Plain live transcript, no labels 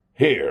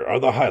Here are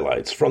the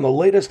highlights from the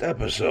latest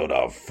episode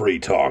of Free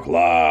Talk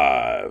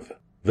Live.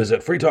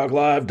 Visit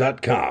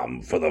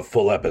freetalklive.com for the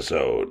full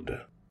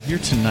episode. Here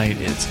tonight,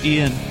 it's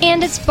Ian.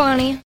 And it's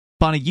Bonnie.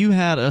 Bonnie, you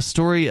had a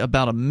story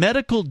about a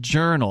medical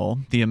journal,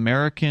 the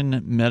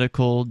American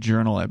Medical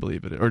Journal, I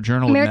believe it is, or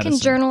Journal of Medicine.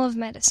 American Journal of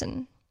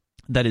Medicine.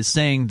 That is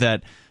saying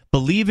that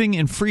believing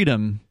in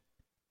freedom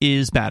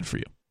is bad for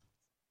you.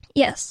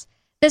 Yes.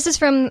 This is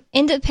from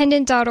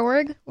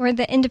independent.org, or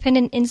the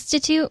Independent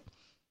Institute.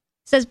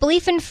 It says,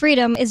 belief in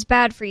freedom is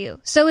bad for you.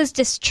 So is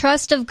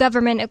distrust of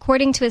government,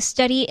 according to a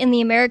study in the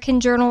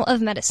American Journal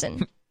of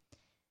Medicine.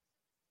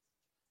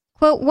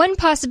 Quote, one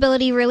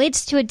possibility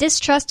relates to a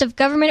distrust of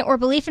government or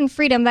belief in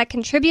freedom that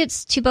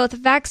contributes to both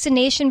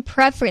vaccination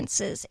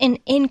preferences and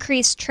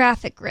increased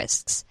traffic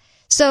risks.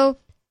 So,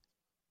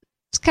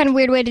 it's kind of a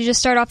weird way to just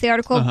start off the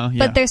article,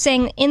 but they're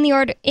saying in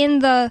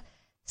the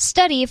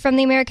study from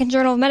the American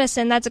Journal of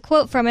Medicine, that's a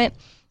quote from it,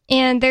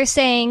 and they're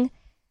saying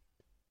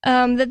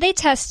that they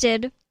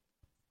tested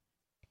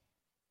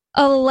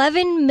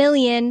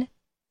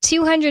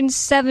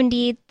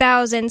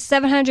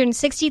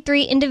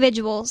 11,270,763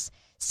 individuals.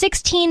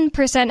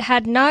 16%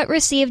 had not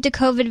received a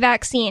COVID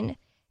vaccine,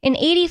 and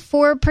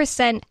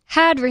 84%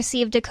 had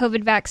received a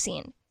COVID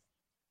vaccine.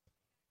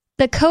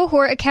 The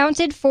cohort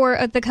accounted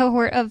for the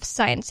cohort of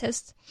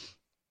scientists.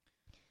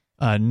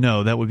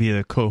 No, that would be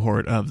the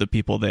cohort of the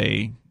people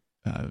they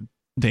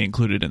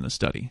included in the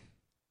study.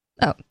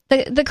 Oh,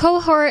 the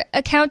cohort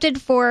accounted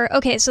for,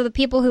 okay, so the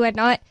people who had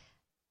not,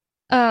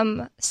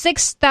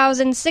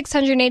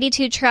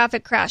 6,682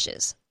 traffic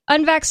crashes.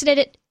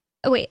 Unvaccinated,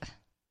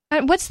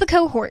 what's the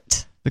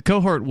cohort? The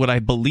cohort would, I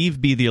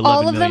believe, be the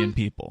 11 million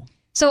people.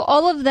 So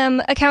all of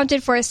them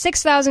accounted for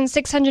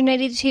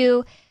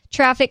 6,682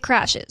 traffic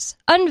crashes.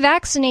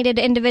 Unvaccinated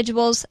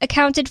individuals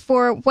accounted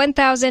for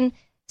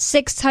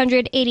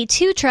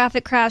 1,682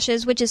 traffic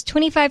crashes, which is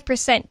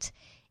 25%,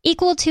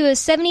 equal to a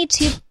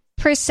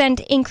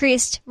 72%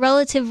 increased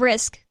relative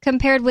risk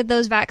compared with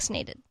those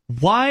vaccinated.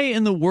 Why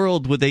in the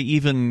world would they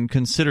even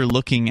consider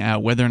looking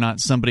at whether or not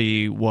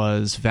somebody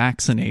was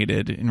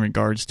vaccinated in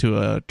regards to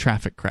a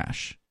traffic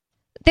crash?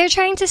 They're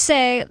trying to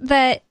say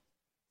that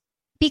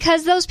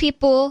because those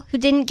people who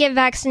didn't get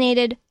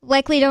vaccinated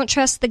likely don't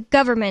trust the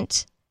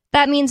government,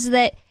 that means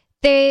that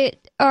they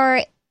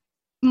are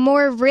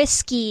more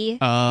risky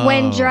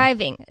when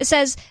driving. It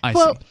says,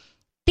 quote,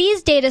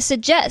 these data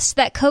suggest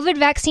that COVID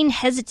vaccine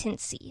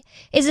hesitancy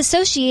is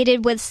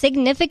associated with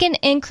significant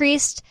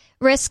increased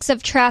risks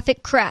of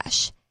traffic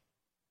crash.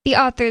 The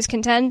authors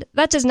contend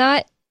that does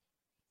not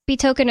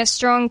betoken a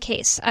strong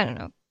case. I don't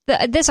know.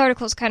 This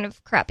article is kind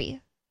of crappy.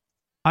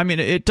 I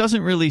mean, it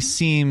doesn't really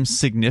seem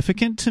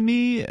significant to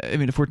me. I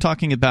mean, if we're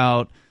talking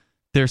about,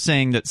 they're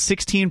saying that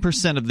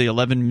 16% of the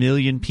 11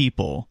 million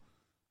people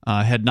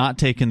had not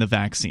taken the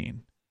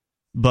vaccine,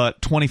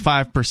 but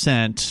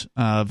 25%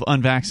 of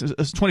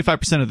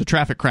 25% of the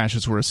traffic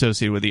crashes were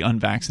associated with the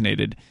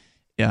unvaccinated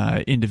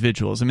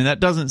individuals. I mean, that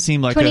doesn't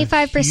seem like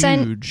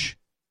 25% a huge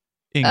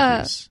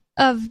increase.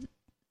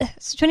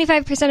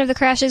 25% of the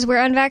crashes were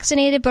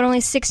unvaccinated, but only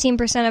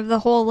 16% of the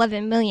whole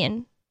 11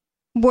 million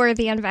were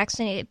the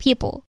unvaccinated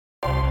people.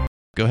 Go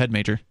ahead,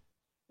 Major.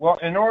 Well,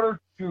 in order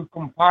to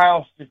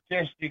compile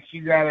statistics,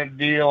 you got to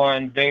deal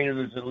on data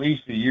that's at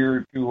least a year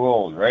or two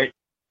old, right?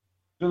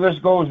 So this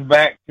goes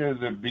back to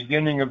the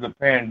beginning of the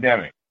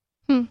pandemic.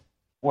 Well,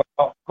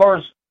 of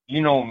course,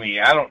 you know me.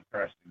 I don't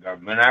trust the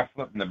government. I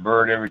flip the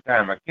bird every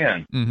time I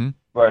can. And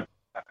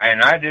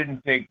I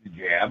didn't take the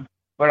jab,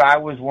 but I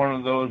was one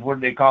of those, what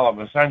do they call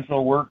them,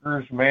 essential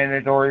workers,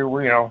 mandatory,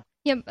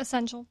 Yep,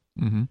 essential.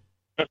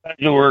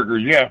 Essential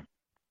workers, yeah.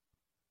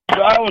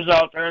 So I was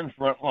out there in the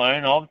front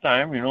line all the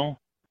time,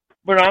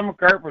 But I'm a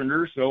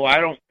carpenter, so I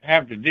don't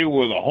have to deal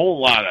with a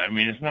whole lot.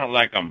 It's not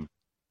like I'm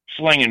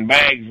slinging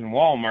bags in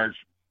Walmart's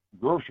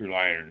grocery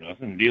line or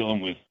nothing,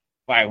 dealing with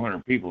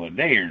 500 people a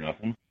day or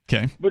nothing.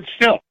 Okay. But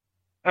still,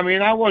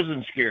 I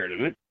wasn't scared of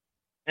it.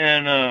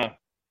 And on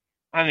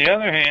the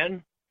other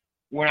hand,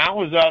 when I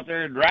was out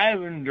there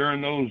driving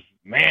during those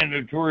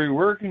mandatory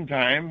working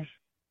times,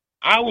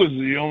 I was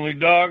the only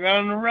dog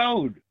on the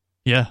road.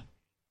 Yeah.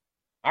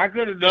 I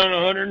could have done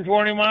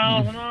 120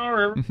 miles an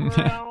hour everywhere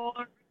I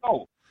wanted to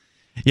go.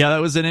 Yeah,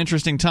 that was an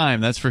interesting time,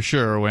 that's for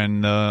sure,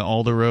 when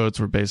all the roads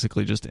were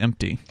basically just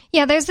empty.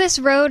 Yeah, there's this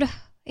road,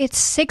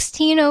 it's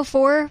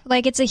 1604,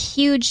 it's a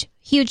huge,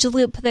 huge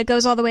loop that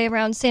goes all the way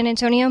around San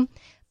Antonio,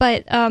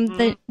 but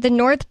the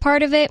north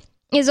part of it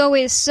is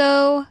always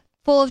so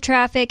full of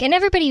traffic, and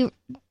everybody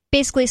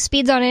basically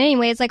speeds on it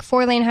anyway. It's like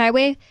 4-lane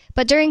highway,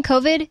 but during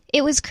COVID,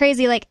 it was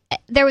crazy.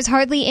 There was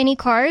hardly any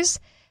cars,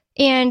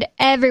 and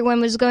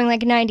everyone was going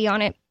 90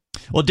 on it.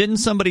 Well, didn't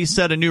somebody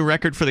set a new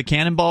record for the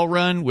Cannonball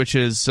Run, which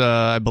is,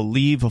 I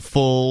believe, a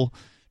full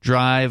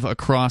drive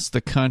across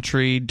the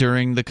country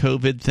during the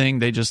COVID thing?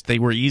 They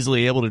were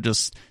easily able to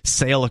just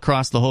sail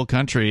across the whole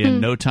country in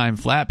no time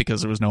flat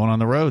because there was no one on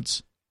the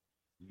roads.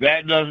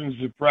 That doesn't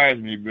surprise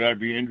me, but I'd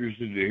be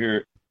interested to hear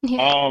it.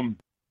 Yeah.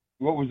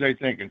 What was I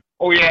thinking?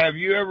 Oh, yeah, have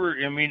you ever,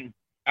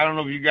 I don't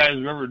know if you guys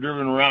have ever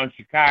driven around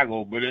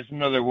Chicago, but it's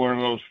another one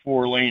of those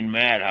 4-lane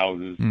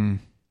madhouses.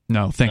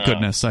 No, thank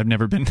goodness. I've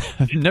never been.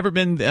 I've never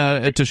been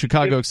to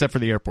Chicago except for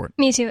the airport.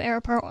 Me too,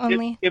 airport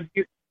only.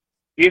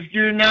 If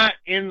you're not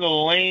in the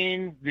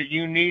lane that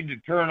you need to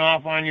turn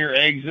off on your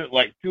exit,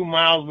 like 2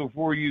 miles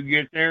before you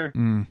get there,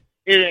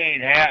 it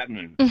ain't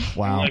happening.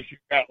 Wow. Unless you've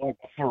got like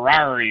a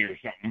Ferrari or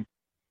something.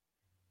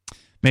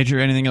 Major,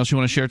 anything else you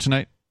want to share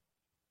tonight?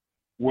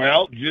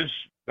 Well, just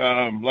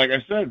like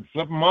I said,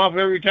 flip them off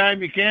every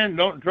time you can.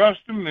 Don't trust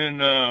them,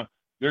 and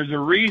there's a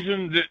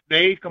reason that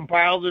they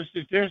compile the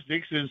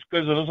statistics is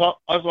because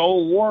us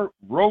old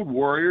road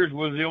warriors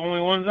was the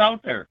only ones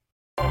out there.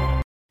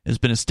 It has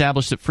been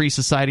established that free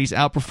societies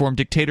outperform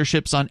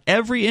dictatorships on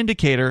every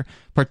indicator,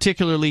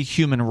 particularly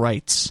human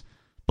rights.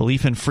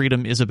 Belief in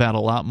freedom is about a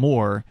lot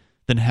more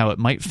than how it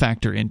might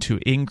factor into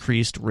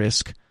increased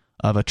risk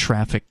of a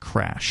traffic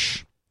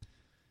crash.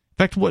 In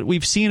fact, what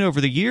we've seen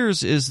over the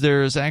years is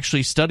there's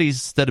actually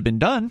studies that have been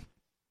done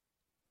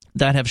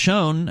that have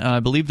shown, I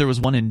believe there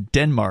was one in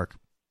Denmark,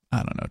 I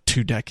don't know,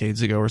 2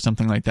 decades ago or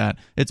something like that.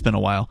 It's been a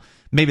while.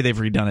 Maybe they've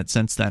redone it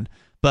since then.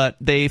 But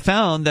they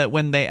found that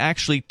when they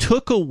actually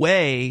took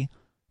away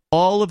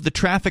all of the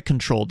traffic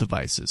control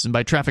devices, and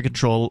by traffic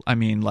control, I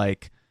mean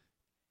like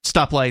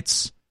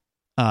stoplights,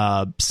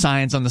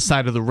 signs on the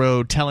side of the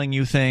road telling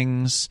you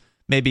things,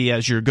 maybe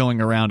as you're going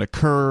around a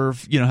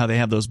curve, you know how they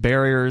have those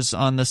barriers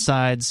on the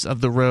sides of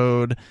the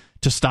road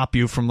to stop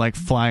you from like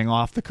flying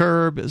off the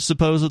curb,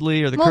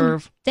 supposedly, or the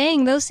curve.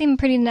 Dang, those seem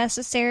pretty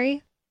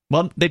necessary.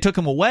 Well, they took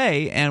them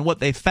away, and what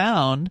they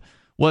found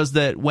was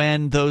that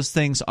when those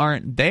things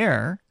aren't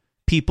there,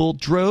 people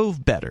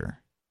drove better.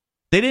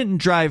 They didn't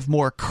drive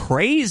more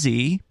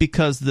crazy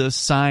because the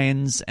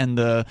signs and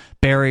the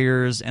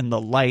barriers and the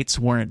lights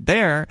weren't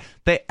there.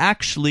 They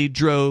actually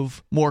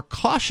drove more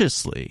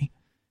cautiously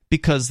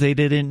because they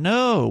didn't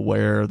know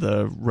where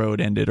the road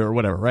ended or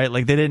whatever, right?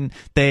 Like they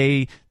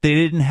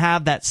didn't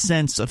have that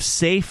sense of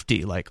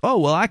safety. Like, oh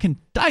well, I can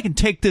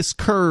take this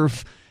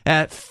curve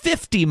at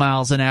 50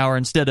 miles an hour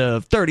instead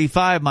of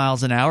 35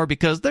 miles an hour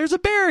because there's a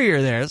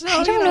barrier there. So,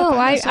 I don't know.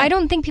 I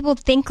don't think people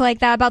think like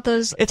that about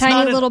those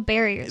tiny little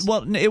barriers.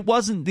 Well, it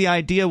wasn't. The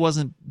idea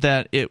wasn't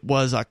that it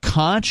was a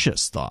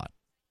conscious thought.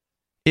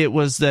 It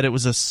was that it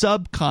was a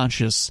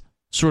subconscious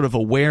sort of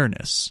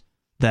awareness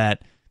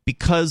that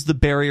because the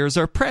barriers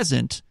are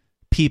present,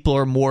 people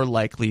are more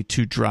likely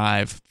to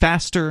drive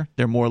faster.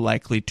 They're more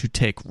likely to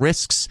take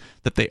risks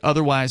that they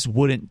otherwise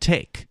wouldn't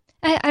take.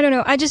 I don't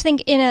know. I just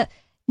think in a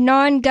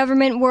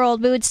non-government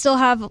world, we would still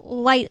have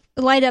light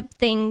up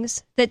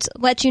things that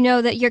let you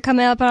know that you're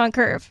coming up on a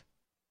curve.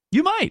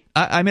 You might.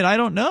 I mean, I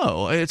don't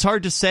know. It's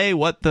hard to say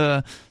what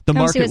the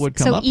market would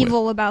come up with. So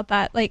evil about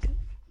that, like.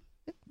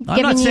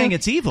 I'm not saying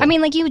it's evil. I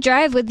mean, like you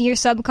drive with your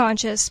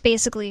subconscious,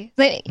 basically.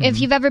 Like, if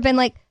you've ever been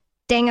like,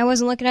 dang, I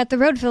wasn't looking at the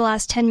road for the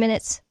last 10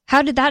 minutes.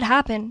 How did that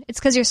happen? It's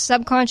because your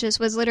subconscious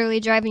was literally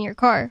driving your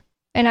car.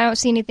 And I don't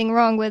see anything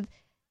wrong with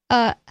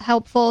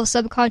helpful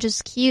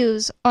subconscious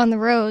cues on the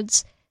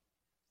roads.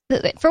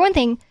 For one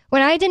thing,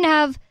 when I didn't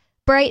have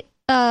bright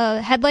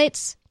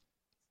headlights,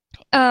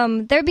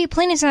 there'd be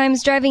plenty of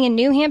times driving in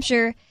New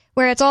Hampshire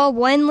where it's all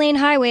 1-lane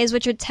highways,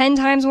 which are 10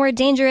 times more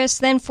dangerous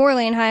than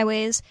 4-lane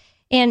highways.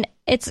 And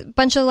it's a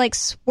bunch of like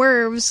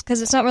swerves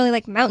because it's not really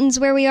like mountains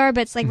where we are,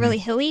 but it's like really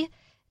hilly.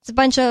 It's a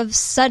bunch of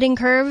sudden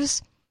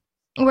curves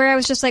where I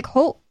was just like,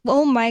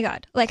 oh my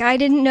God. Like I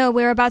didn't know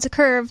we were about to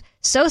curve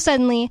so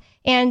suddenly.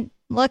 And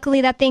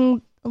luckily that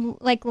thing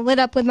like lit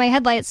up with my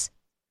headlights.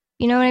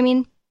 You know what I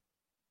mean?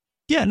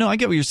 Yeah, no, I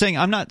get what you're saying.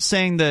 I'm not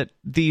saying that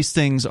these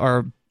things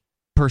are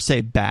per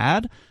se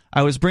bad.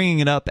 I was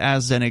bringing it up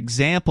as an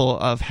example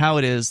of how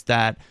it is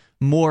that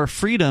more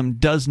freedom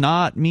does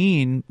not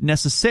mean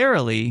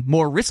necessarily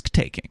more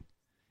risk-taking.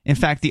 In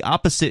fact, the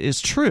opposite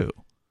is true.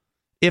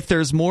 If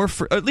there's more,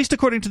 at least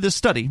according to this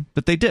study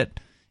that they did,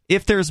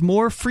 if there's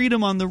more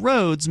freedom on the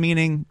roads,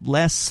 meaning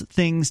less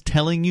things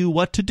telling you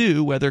what to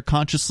do, whether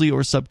consciously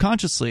or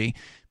subconsciously,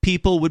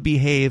 people would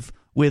behave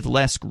with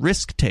less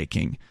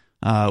risk-taking.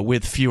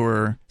 With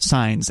fewer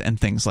signs and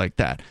things like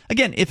that.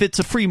 Again, if it's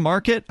a free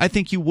market, I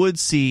think you would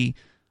see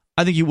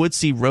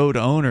road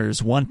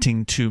owners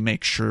wanting to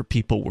make sure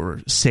people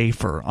were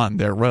safer on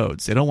their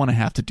roads. They don't want to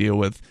have to deal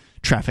with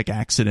traffic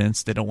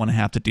accidents. They don't want to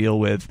have to deal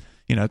with,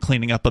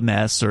 cleaning up a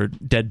mess or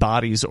dead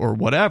bodies or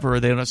whatever.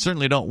 They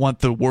certainly don't want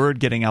the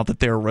word getting out that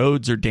their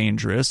roads are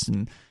dangerous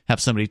and have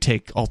somebody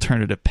take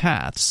alternative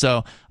paths.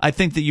 So I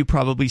think that you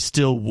probably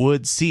still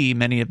would see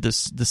many of the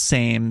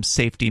same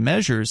safety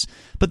measures.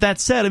 But that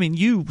said, I mean,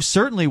 you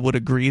certainly would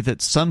agree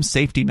that some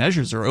safety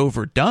measures are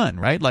overdone,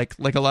 right? Like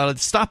a lot of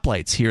the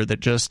stoplights here that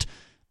just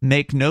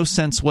make no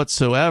sense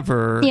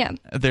whatsoever. Yeah.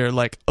 They're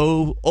like,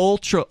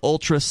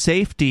 ultra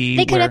safety.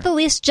 They could at the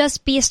least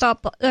just be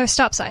stop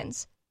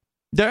signs.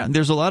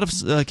 There's a lot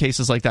of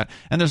cases like that.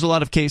 And there's a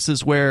lot of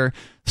cases where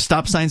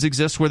stop signs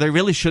exist where they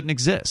really shouldn't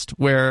exist,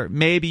 where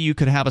maybe you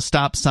could have a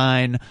stop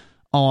sign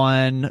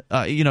on,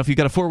 if you've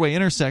got a 4-way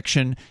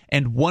intersection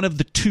and one of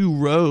the 2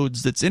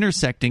 roads that's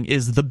intersecting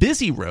is the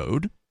busy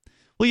road,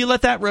 well, you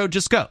let that road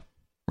just go.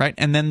 right?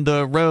 And then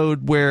the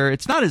road where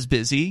it's not as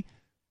busy,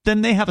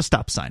 then they have a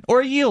stop sign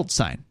or a yield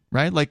sign,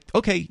 right? Like,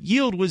 okay,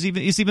 yield is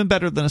even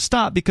better than a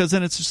stop, because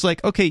then it's just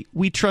like, okay,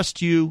 we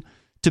trust you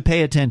to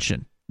pay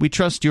attention. We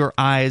trust your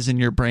eyes and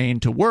your brain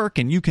to work,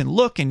 and you can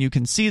look and you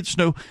can see there's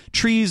no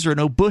trees or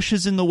no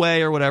bushes in the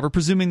way or whatever,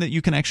 presuming that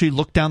you can actually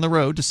look down the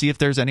road to see if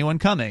there's anyone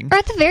coming. Or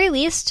at the very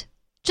least,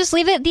 just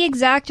leave it the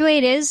exact way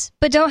it is,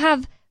 but don't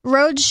have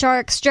road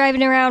sharks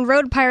driving around,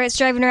 road pirates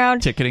driving around.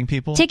 Ticketing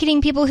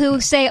people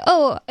who say,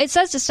 oh, it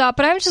says to stop,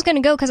 but I'm just going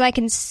to go because I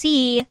can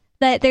see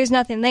that there's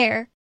nothing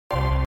there.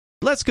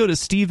 Let's go to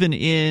Stephen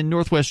in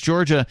Northwest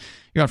Georgia.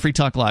 You're on Free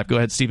Talk Live. Go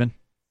ahead, Stephen.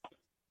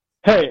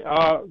 Hey,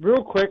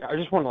 real quick, I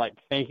just want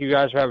to thank you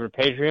guys for having a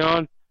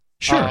Patreon.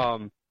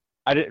 Sure.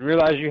 I didn't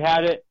realize you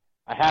had it.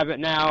 I have it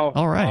now.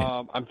 All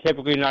right. I'm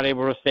typically not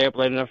able to stay up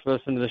late enough to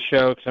listen to the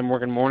show because I'm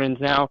working mornings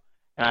now,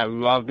 and I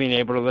love being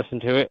able to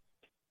listen to it.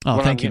 Oh,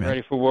 when thank I'm you, man.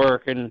 ready for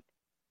work and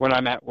when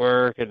I'm at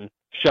work and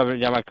shoving it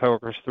down my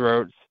coworkers'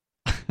 throats.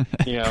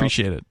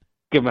 Appreciate it.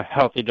 Give them a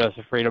healthy dose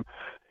of freedom.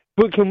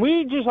 But can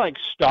we just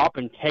stop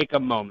and take a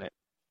moment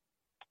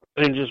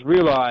and just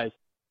realize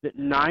that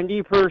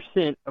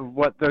 90% of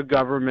what the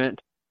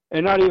government,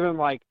 and not even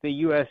the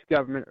U.S.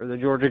 government or the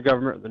Georgia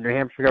government or the New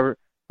Hampshire government,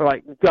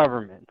 but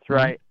governments,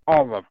 right?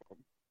 All of them.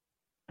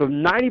 So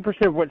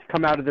 90% of what's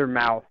come out of their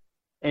mouth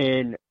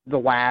in the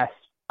last,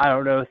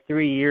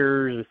 3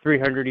 years or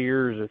 300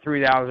 years or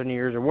 3,000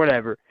 years or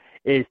whatever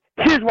is,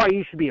 here's why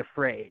you should be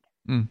afraid.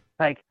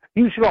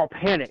 You should all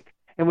panic.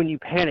 And when you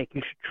panic,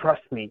 you should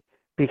trust me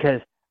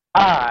because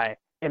I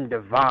am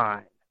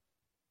divine.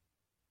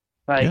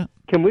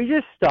 Can we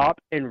just stop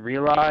and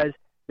realize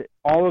that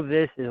all of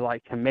this is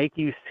to make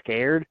you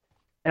scared?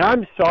 And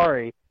I'm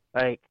sorry,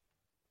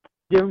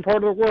 different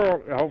part of the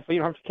world, hopefully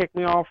you don't have to kick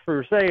me off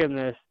for saying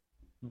this,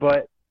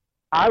 but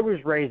I was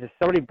raised, if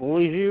somebody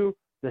bullies you,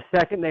 the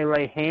second they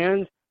lay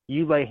hands,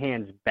 you lay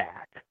hands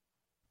back,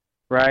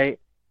 right?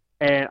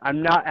 And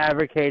I'm not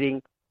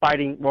advocating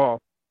fighting,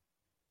 well,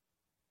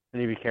 I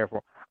need to be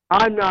careful.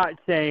 I'm not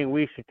saying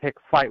we should pick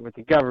a fight with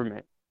the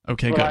government.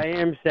 Okay, but good. I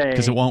am saying,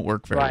 because it won't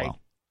work very well.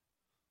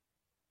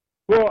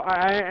 Well,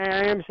 I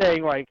am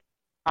saying,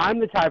 I'm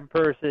the type of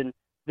person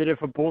that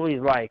if a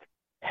bully's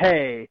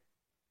hey,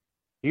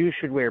 you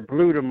should wear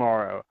blue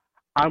tomorrow,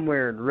 I'm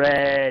wearing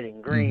red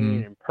and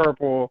green and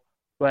purple,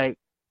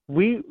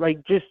 we,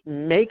 just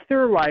make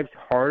their lives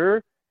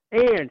harder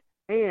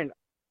and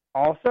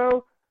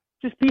also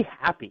just be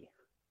happy,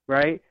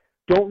 right?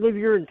 Don't live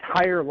your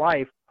entire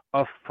life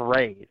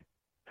afraid.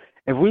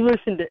 If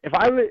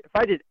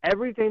I did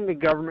everything the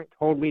government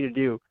told me to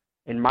do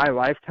in my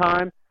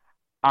lifetime,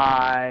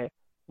 I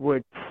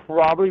would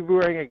probably be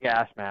wearing a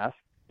gas mask,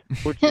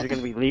 which is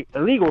going to be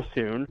illegal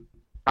soon.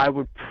 I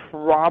would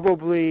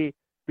probably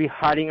be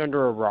hiding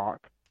under a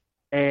rock.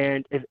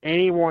 And if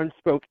anyone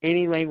spoke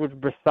any language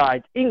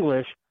besides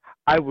English,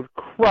 I would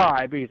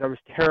cry because I was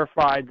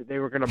terrified that they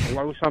were going to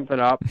blow something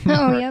up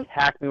or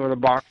attack me with a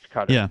box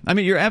cutter. Yeah, I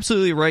mean, you're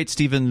absolutely right,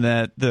 Stephen,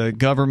 that the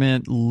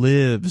government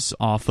lives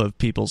off of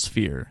people's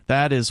fear.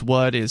 That is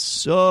what is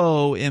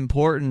so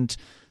important,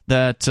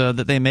 that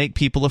they make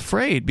people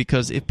afraid,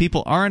 because if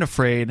people aren't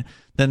afraid,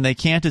 then they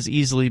can't as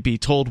easily be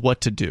told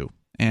what to do.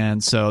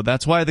 And so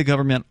that's why the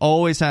government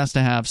always has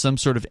to have some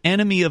sort of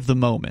enemy of the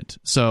moment.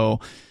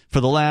 So for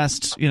the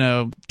last,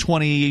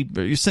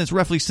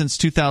 roughly since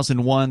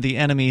 2001, the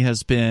enemy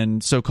has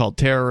been so-called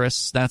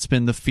terrorists. That's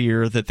been the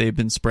fear that they've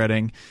been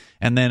spreading.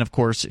 And then, of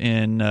course,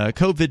 in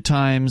COVID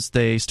times,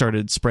 they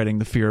started spreading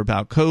the fear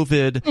about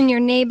COVID. And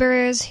your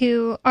neighbors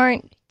who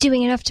aren't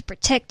doing enough to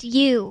protect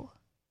you.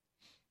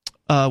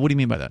 What do you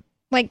mean by that?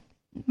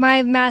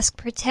 My mask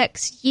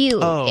protects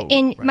you,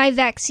 and right. my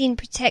vaccine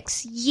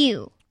protects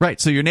you. Right,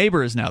 so your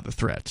neighbor is now the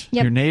threat.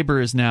 Yep. Your neighbor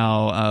is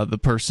now the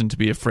person to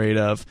be afraid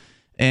of.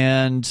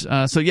 And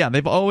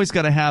they've always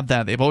got to have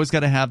that. They've always got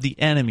to have the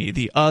enemy,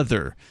 the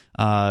other,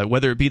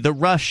 whether it be the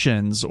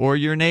Russians or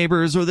your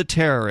neighbors or the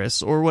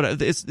terrorists or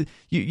whatever.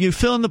 You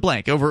fill in the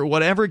blank. Over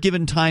whatever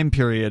given time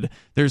period,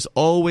 there's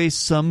always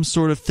some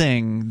sort of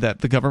thing that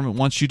the government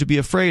wants you to be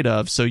afraid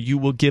of, so you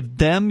will give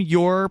them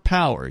your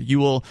power. You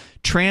will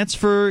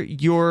transfer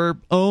your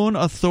own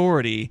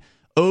authority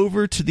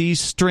over to these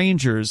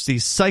strangers,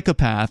 these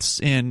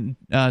psychopaths in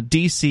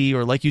D.C.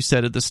 or, like you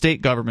said, at the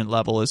state government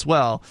level as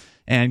well,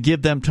 and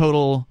give them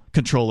total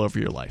control over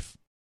your life.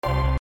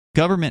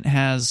 Government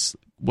has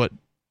what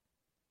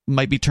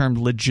might be termed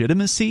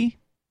legitimacy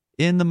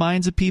in the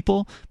minds of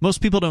people.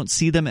 Most people don't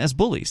see them as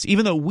bullies,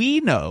 even though we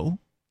know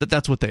that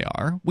that's what they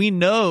are. We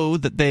know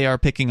that they are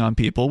picking on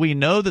people. We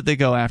know that they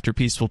go after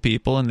peaceful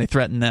people and they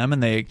threaten them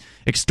and they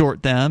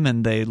extort them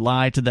and they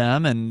lie to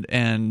them and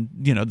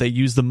they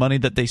use the money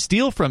that they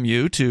steal from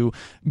you to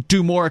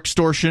do more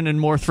extortion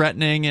and more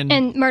threatening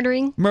and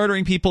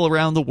murdering people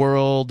around the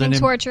world and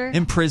torture,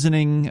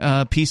 imprisoning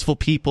peaceful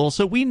people.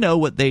 So we know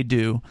what they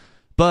do,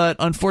 but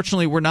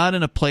unfortunately we're not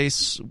in a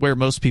place where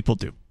most people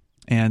do.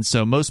 And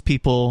so most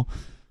people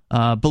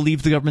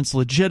believe the government's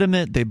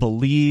legitimate. They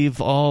believe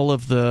all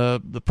of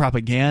the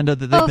propaganda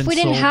that they've been sold. If we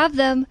didn't have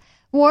them,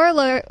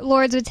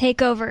 warlords would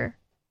take over.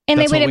 And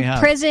That's they would what we have.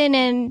 imprison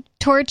and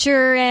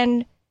torture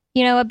and,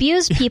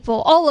 abuse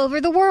people all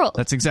over the world.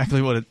 That's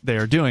exactly what they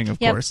are doing, of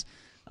course.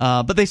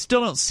 But they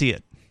still don't see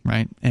it,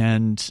 right?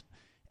 And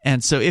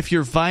so if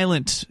you're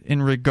violent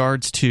in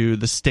regards to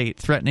the state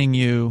threatening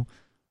you,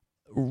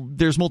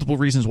 there's multiple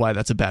reasons why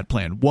that's a bad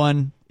plan.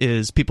 One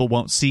is people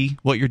won't see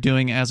what you're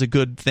doing as a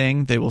good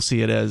thing. They will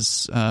see it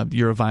as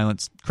you're a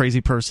violent,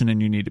 crazy person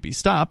and you need to be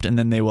stopped. And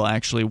then they will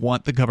actually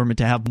want the government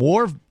to have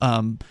more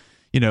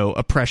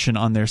oppression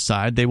on their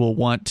side. They will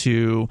want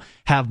to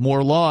have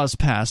more laws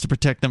passed to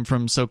protect them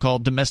from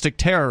so-called domestic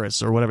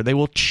terrorists or whatever. They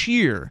will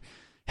cheer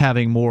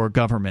having more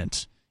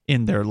government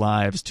in their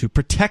lives to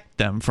protect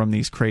them from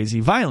these crazy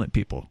violent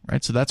people,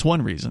 right? So that's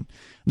one reason.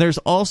 There's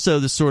also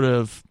this sort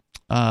of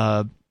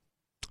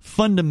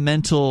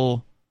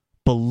fundamental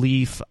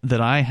belief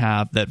that I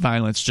have that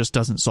violence just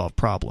doesn't solve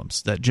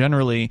problems. That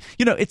generally,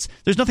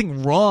 there's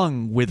nothing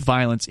wrong with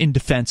violence in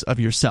defense of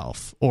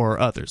yourself or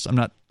others. I'm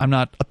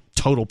not a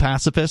total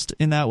pacifist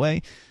in that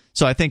way.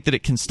 So I think that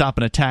it can stop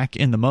an attack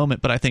in the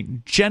moment, but I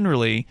think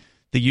generally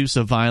the use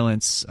of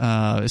violence,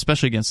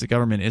 especially against the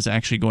government, is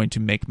actually going to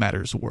make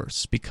matters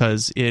worse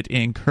because it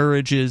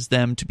encourages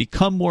them to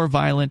become more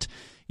violent.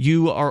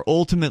 You are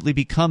ultimately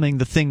becoming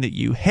the thing that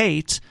you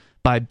hate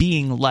by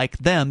being like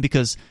them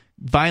because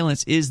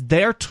violence is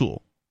their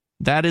tool.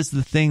 That is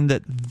the thing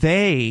that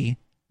they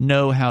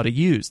know how to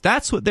use.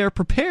 That's what they're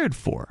prepared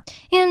for.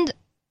 And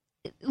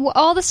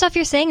all the stuff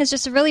you're saying is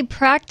just a really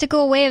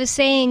practical way of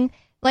saying,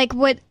 like,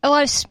 what a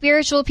lot of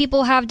spiritual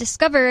people have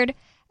discovered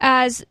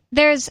as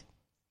there's,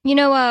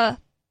 a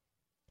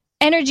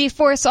energy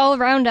force all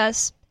around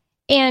us.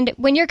 And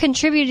when you're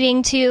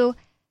contributing to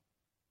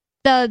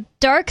the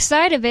dark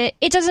side of it,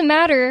 it doesn't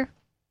matter.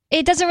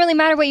 It doesn't really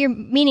matter what your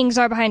meanings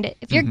are behind it.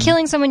 If you're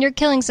killing someone, you're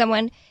killing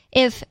someone.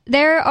 If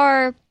there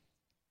are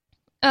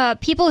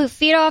people who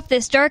feed off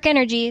this dark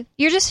energy,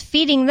 you're just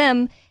feeding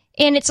them.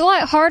 And it's a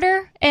lot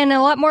harder and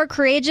a lot more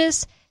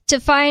courageous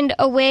to find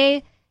a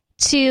way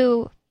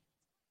to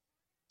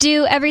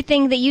do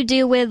everything that you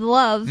do with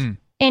love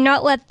and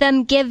not let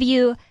them give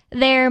you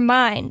their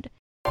mind.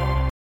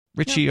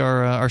 Richie,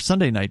 our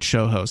Sunday night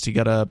show host, he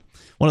got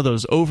one of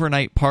those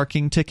overnight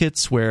parking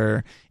tickets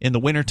where in the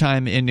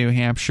wintertime in New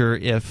Hampshire,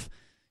 if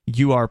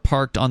you are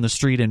parked on the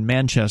street in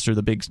Manchester,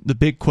 the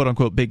big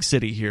quote-unquote big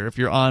city here, if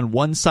you're on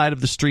one side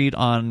of the street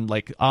on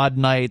like odd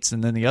nights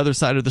and then the other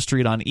side of the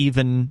street on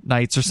even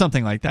nights or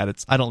something like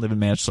that. I don't live in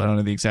Manchester, so I don't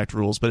know the exact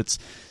rules, but it's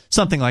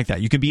something like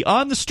that. You can be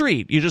on the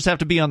street. You just have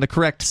to be on the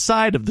correct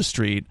side of the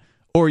street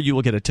or you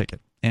will get a ticket.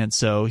 And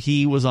so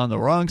he was on the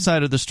wrong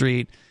side of the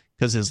street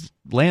because his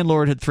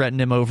landlord had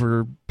threatened him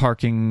over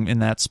parking in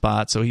that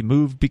spot. So he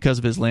moved because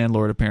of his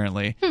landlord,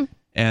 apparently.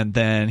 And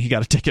then he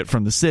got a ticket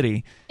from the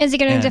city. Is he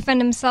going to defend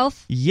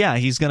himself? Yeah,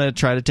 he's going to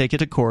try to take it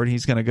to court.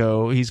 He's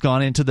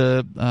gone into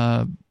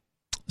the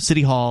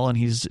city hall and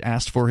he's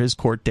asked for his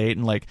court date.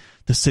 And like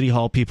the city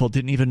hall people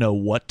didn't even know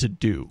what to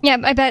do. Yeah,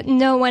 I bet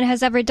no one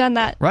has ever done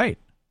that. Right.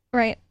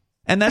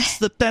 And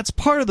that's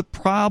part of the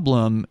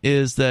problem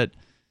is that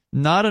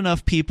not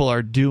enough people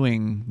are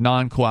doing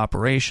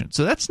non-cooperation.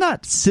 So that's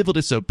not civil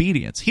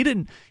disobedience. He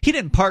didn't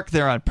park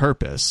there on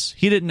purpose.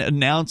 He didn't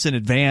announce in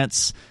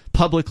advance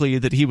publicly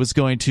that he was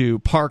going to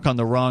park on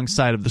the wrong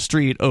side of the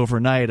street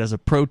overnight as a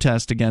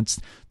protest against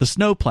the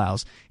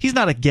snowplows. He's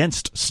not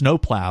against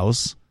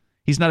snowplows.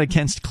 He's not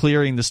against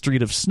clearing the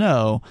street of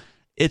snow.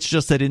 It's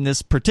just that in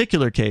this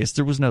particular case,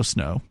 there was no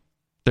snow.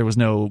 There was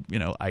no,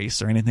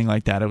 ice or anything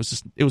like that.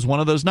 It was one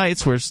of those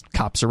nights where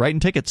cops are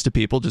writing tickets to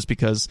people just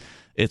because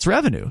it's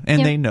revenue,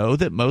 and they know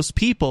that most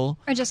people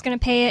are just going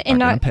to pay it and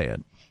not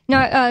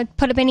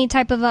put up any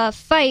type of a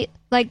fight,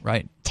 like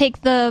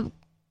take the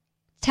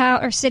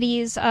town or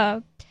city's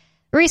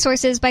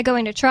resources by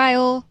going to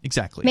trial.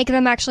 Exactly, make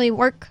them actually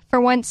work for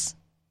once.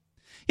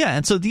 Yeah,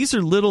 and so these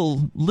are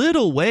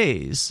little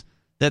ways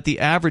that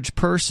the average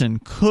person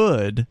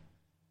could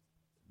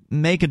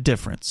make a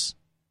difference.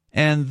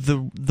 And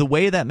the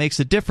way that makes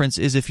a difference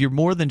is if you're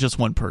more than just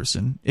one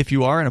person, if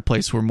you are in a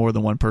place where more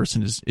than one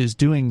person is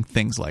doing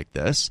things like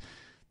this,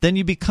 then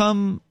you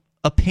become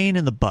a pain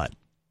in the butt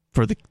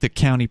for the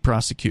county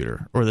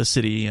prosecutor or the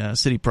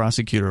city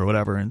prosecutor or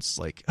whatever. And it's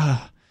like,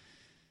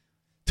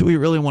 do we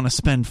really want to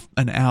spend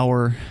an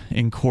hour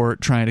in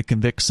court trying to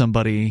convict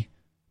somebody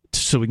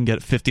so we can get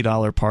a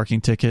 $50 parking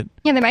ticket?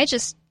 Yeah, they might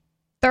just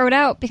throw it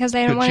out because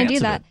they don't want to do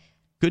that.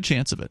 Good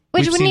chance of it.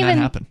 Which We've seen that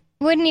happen.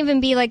 Wouldn't even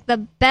be like the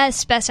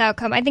best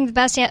outcome. I think the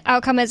best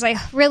outcome is I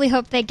really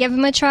hope they give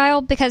him a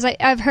trial because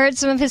I've heard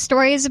some of his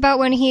stories about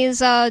when he's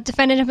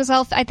defended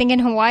himself, I think in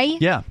Hawaii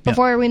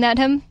before we met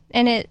him,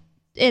 and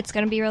it's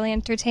going to be really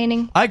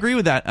entertaining. I agree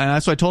with that, and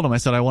that's what I told him. I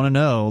said I want to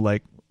know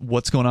like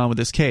what's going on with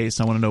this case.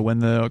 I want to know when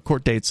the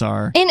court dates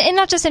are. And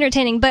not just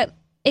entertaining, but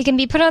it can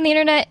be put on the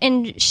internet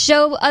and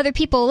show other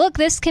people, look,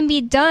 this can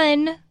be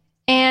done.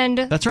 And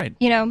that's right.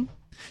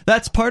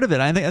 That's part of it.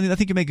 I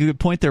think you make a good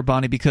point there,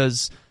 Bonnie,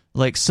 because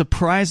like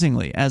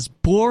surprisingly, as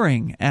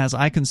boring as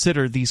I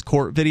consider these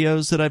court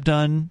videos that I've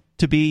done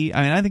to be,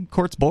 I think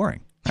court's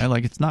boring. Right?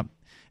 Like it's not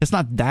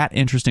that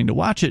interesting to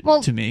watch it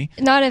to me.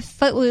 Not if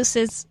Footloose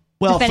is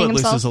Well, defending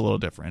Footloose himself. is a little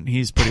different.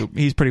 He's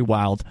pretty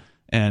wild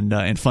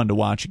and fun to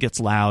watch. He gets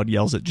loud,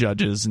 yells at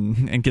judges,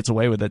 and gets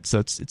away with it. So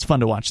it's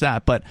fun to watch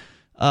that. But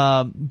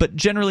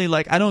generally,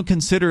 like, I don't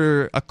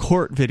consider a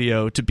court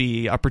video to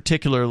be a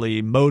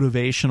particularly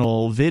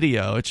motivational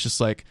video. It's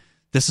just like,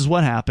 this is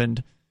what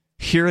happened.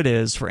 Here it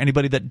is for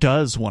anybody that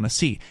does want to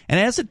see. And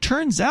as it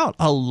turns out,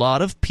 a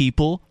lot of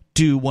people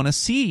do want to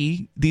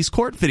see these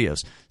court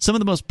videos. Some of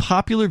the most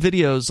popular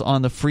videos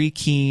on the Free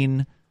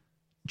Keene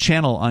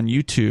channel on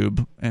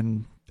YouTube,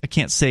 and I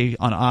can't say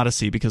on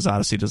Odyssey because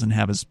Odyssey it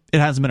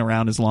hasn't been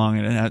around as long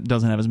and it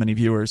doesn't have as many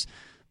viewers.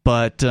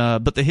 But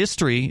the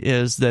history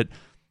is that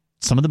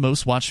some of the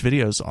most watched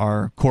videos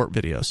are court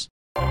videos.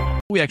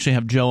 We actually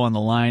have Joe on the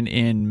line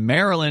in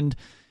Maryland.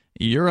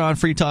 You're on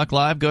Free Talk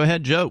Live. Go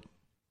ahead, Joe.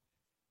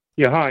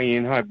 Yeah, hi,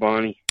 Ian. Hi,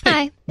 Bonnie.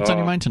 Hi. What's on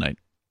your mind tonight?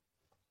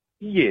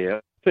 Yeah,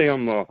 say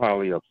I'm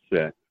highly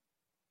upset.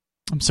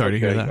 I'm sorry to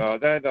hear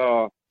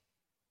that.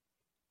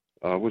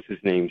 What's his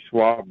name?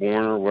 Schwab,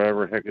 Warner,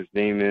 whatever the heck his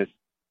name is.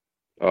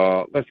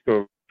 Let's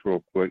go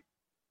real quick.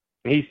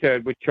 He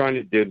said what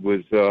China did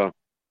was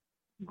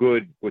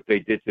good, what they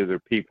did to their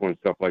people and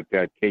stuff like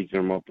that, caging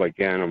them up like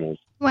animals.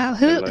 Wow,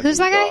 who's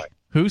that guy?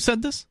 Who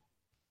said this?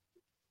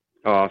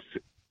 Isn't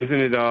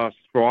it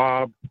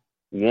Schwab,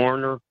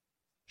 Warner,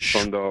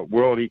 from the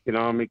World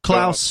Economic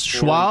Klaus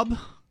Schwab?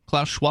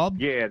 Klaus Schwab?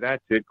 Yeah,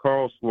 that's it.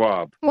 Carl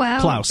Schwab. Wow.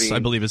 Klaus, I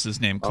believe is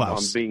his name.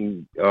 Klaus. I'm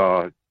being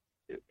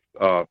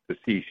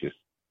facetious.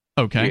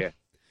 Okay. Yeah.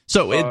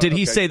 So did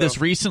he say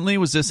this recently?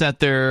 Was this at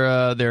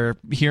their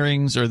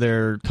hearings or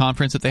their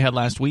conference that they had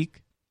last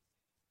week?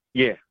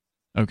 Yeah.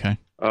 Okay.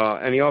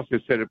 And he also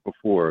said it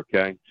before,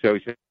 okay? So he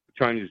said what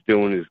China's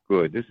doing is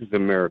good. This is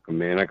America,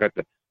 man. I got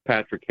the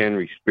Patrick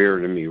Henry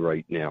spirit in me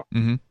right now.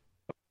 Mm-hmm.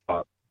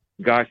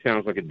 Guy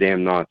sounds like a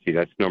damn Nazi.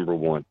 That's number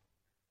one.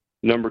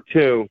 Number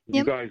two,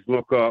 You guys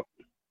look up,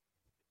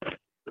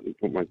 let me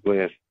put my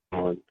glass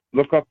on,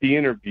 look up the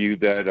interview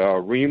that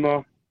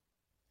Rima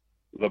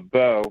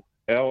Laibow,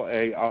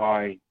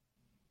 L-A-I-B-O-W,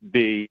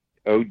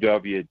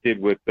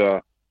 did with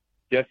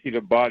Jesse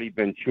the Body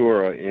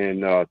Ventura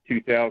in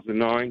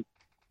 2009.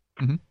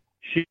 Mm-hmm.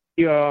 She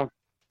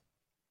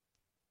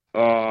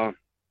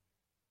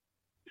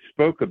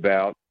spoke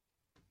about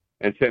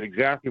and said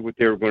exactly what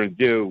they were going to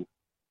do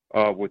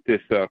with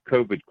this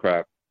COVID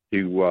crap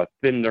to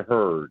thin the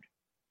herd.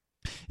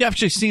 Yeah, I've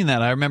actually seen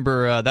that. I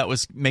remember that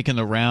was making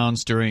the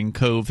rounds during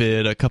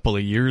COVID a couple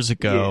of years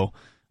ago.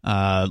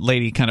 Yeah.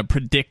 Lady kind of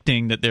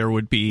predicting that there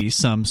would be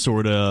some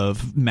sort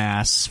of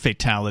mass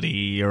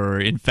fatality or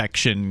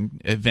infection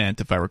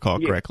event, if I recall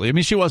correctly. I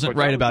mean, she wasn't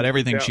right about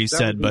everything she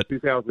said, but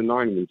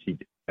 2009 when she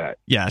did that.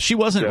 Yeah, she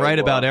wasn't right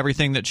about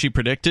everything that she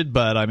predicted,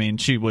 but I mean,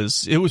 it was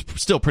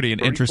still pretty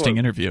interesting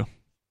interview.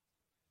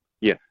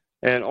 Yeah,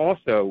 and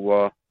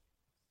also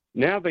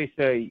now they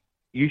say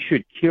you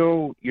should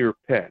kill your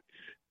pets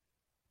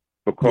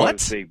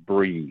because they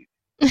breathe.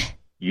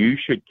 You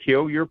should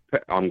kill your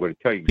pet. I'm going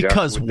to tell you exactly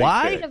because what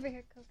why? They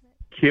said.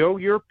 Kill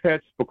your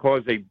pets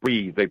because they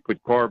breathe. They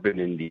put carbon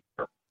in the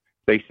air.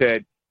 They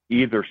said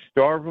either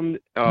starve them,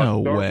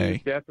 no starve way. them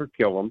to death or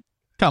kill them.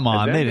 Come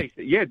on, they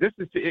said, yeah, this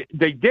is.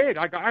 They did.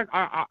 I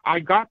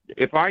got.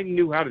 If I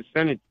knew how to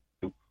send it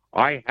to you,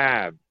 I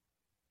have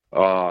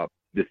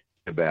this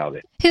about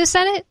it. Who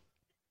said it?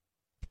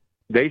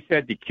 They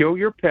said to kill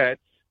your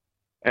pets,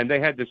 and they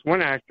had this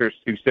one actress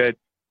who said,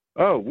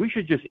 "Oh, we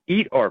should just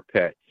eat our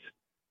pets."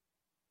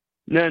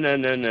 No.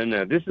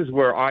 This is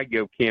where I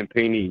go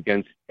campaigning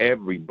against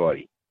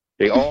everybody.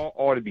 They all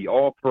ought to be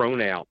all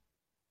thrown out.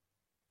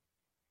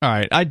 All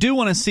right. I do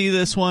want to see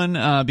this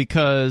one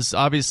because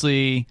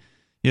obviously,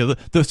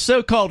 the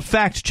so-called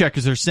fact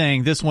checkers are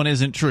saying this one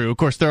isn't true. Of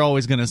course, they're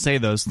always going to say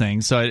those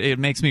things. So it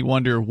makes me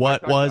wonder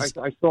what I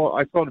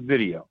saw the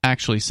video.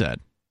 Actually said.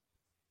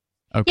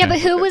 Okay. Yeah, but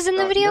who was in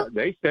the video?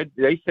 They said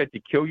to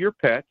kill your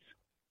pets,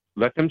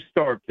 let them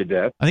starve to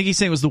death. I think he's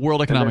saying it was the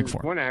World Economic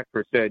Forum. One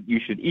actor said you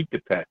should eat the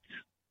pets.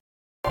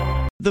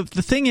 The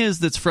thing is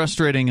that's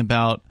frustrating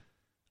about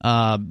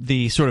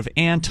the sort of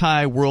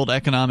anti-World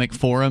Economic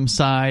Forum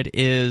side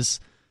is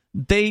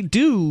they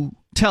do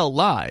tell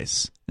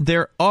lies.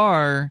 There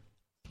are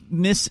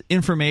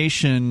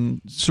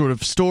misinformation sort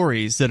of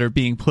stories that are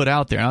being put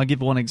out there. And I'll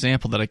give one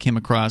example that I came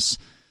across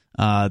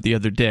the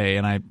other day,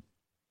 and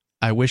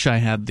I wish I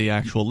had the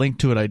actual link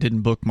to it. I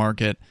didn't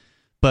bookmark it,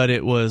 but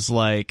it was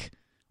like,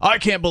 I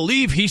can't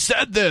believe he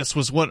said this,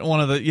 was what one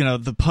of the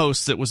the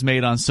posts that was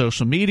made on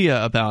social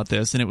media about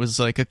this, and it was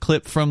like a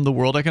clip from the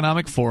World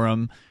Economic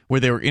Forum where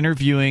they were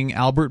interviewing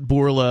Albert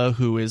Bourla,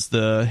 who is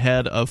the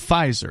head of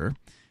Pfizer.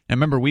 And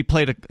remember, we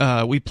played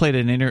not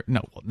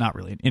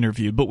really an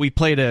interview, but we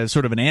played a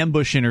sort of an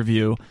ambush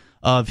interview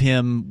of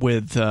him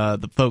with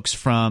the folks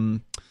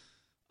from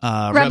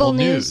Rebel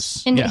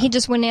News. And he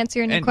just wouldn't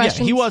answer any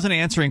questions. Yeah, he wasn't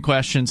answering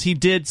questions. He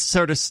did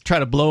sort of try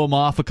to blow him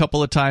off a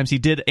couple of times. He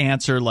did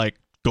answer like,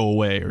 go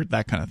away or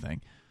that kind of thing.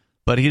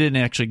 But he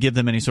didn't actually give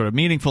them any sort of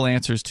meaningful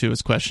answers to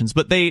his questions.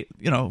 But they,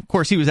 of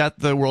course, he was at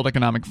the World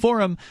Economic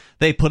Forum.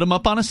 They put him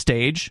up on a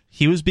stage.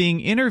 He was being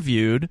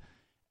interviewed.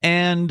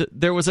 And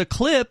there was a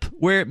clip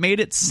where it made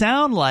it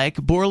sound like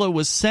Bourla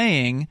was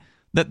saying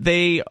that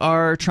they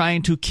are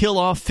trying to kill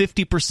off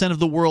 50% of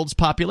the world's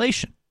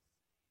population.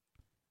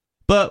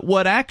 But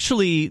what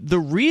actually the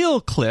real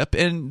clip,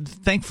 and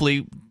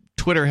thankfully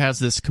Twitter has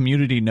this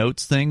community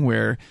notes thing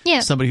where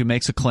somebody who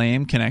makes a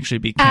claim can actually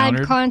be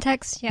countered. Add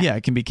context, Yeah,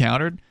 it can be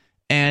countered.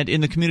 And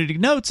in the community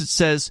notes, it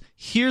says,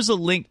 here's a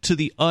link to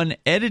the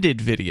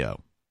unedited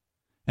video.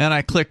 And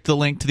I clicked the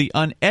link to the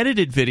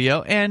unedited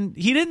video, and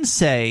he didn't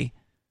say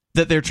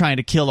that they're trying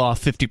to kill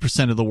off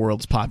 50% of the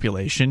world's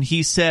population.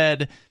 He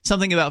said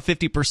something about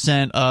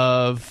 50%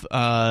 of,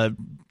 I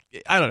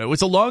don't know, it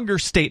was a longer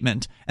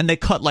statement, and they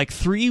cut like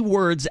 3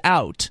 words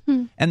out,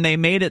 and they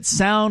made it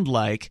sound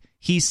like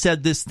he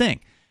said this thing.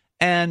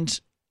 And,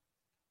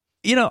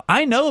 you know,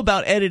 I know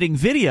about editing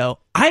video.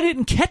 I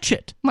didn't catch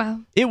it. Wow.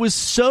 It was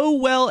so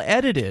well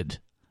edited.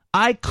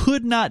 I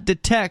could not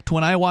detect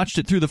when I watched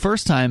it through the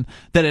first time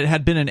that it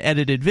had been an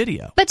edited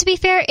video. But to be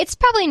fair, it's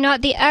probably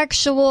not the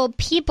actual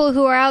people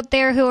who are out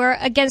there who are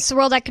against the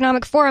World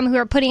Economic Forum who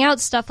are putting out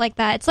stuff like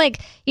that. It's like,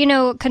 you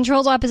know,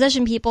 controlled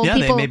opposition people. Yeah,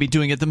 they may be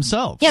doing it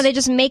themselves. Yeah, they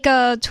just make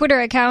a Twitter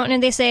account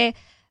and they say,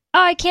 oh,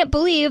 I can't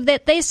believe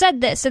that they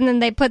said this, and then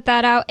they put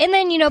that out. And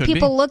then, you know,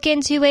 people look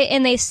into it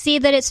and they see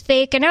that it's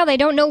fake, and now they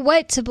don't know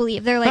what to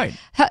believe. They're like,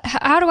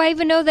 how do I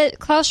even know that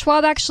Klaus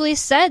Schwab actually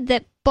said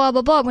that blah,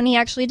 blah, blah, when he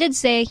actually did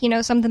say, you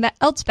know, something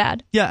else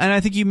bad? Yeah, and I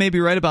think you may be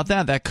right about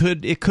that.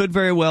 It could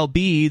very well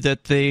be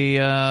that they...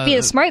 be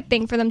a smart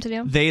thing for them to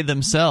do. They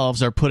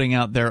themselves are putting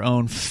out their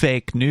own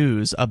fake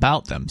news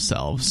about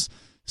themselves,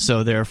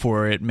 so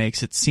therefore it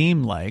makes it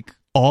seem like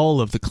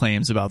all of the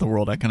claims about the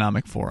World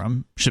Economic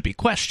Forum should be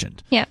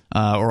questioned,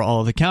 or all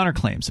of the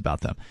counterclaims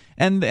about them.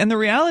 And the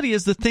reality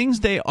is the things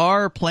they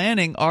are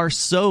planning are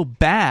so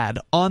bad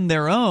on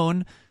their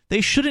own, they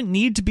shouldn't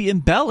need to be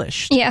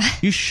embellished. Yeah.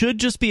 You should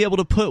just be able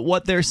to put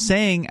what they're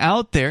saying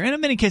out there. And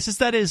in many cases,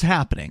 that is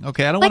happening.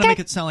 Okay, I don't want to make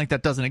it sound like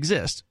that doesn't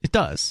exist. It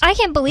does. I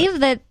can't believe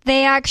that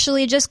they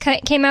actually just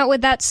came out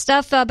with that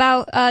stuff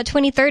about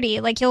 2030.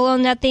 Like, you'll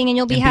own nothing and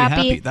you'll be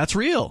happy. That's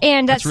real.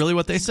 And that's really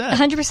what they said.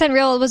 100%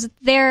 real. It was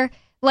their,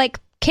 like,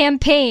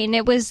 campaign.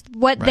 It was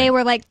what they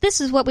were like,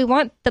 this is what we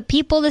want the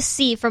people to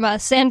see from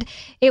us. And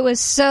it was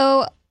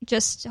so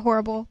just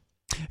horrible.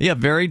 Yeah,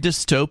 very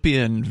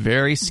dystopian,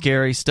 very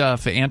scary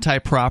stuff.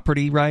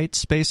 Anti-property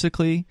rights,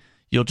 basically.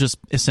 You'll just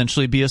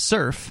essentially be a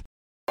serf.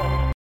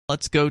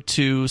 Let's go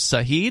to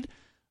Sahid.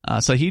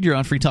 Sahid, you're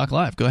on Free Talk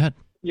Live. Go ahead.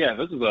 Yeah,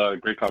 this is a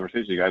great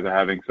conversation you guys are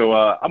having. So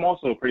I'm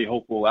also pretty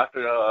hopeful.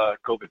 After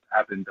COVID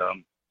happened,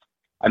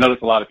 I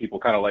noticed a lot of people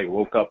kind of like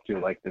woke up to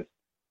like this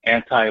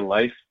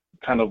anti-life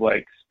kind of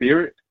like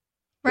spirit.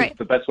 Right. It's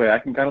the best way I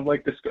can kind of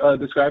like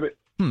describe it.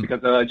 Because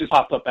it just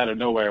popped up out of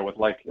nowhere with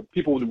like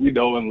people we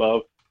know and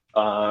love.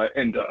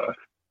 And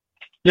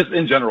just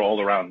in general, all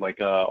around,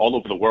 like all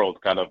over the world,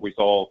 kind of, we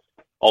saw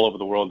all over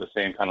the world the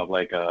same kind of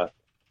like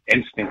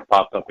instinct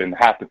popped up in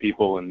half the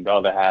people, and the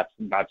other half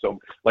not so,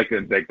 like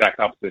the exact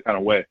opposite kind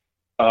of way.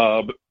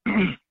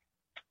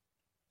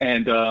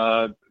 And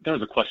there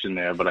was a question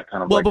there, but I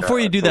kind of before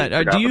you do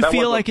that, do you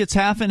feel like it's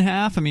half and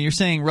half? I mean, you're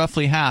saying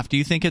roughly half. Do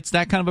you think it's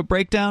that kind of a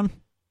breakdown?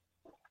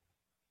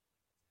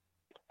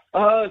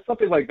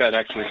 Something like that,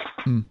 actually.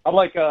 I'm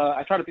like,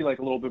 I try to be like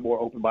a little bit more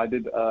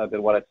open-minded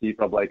than what I see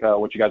from like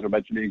what you guys were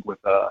mentioning with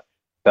the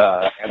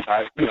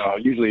anti. You know,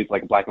 usually it's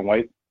like black and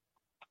white,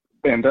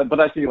 and but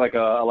I see like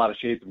a lot of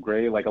shades of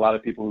gray. Like a lot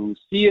of people who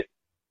see it,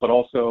 but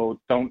also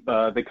don't.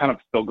 They kind of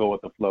still go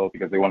with the flow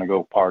because they want to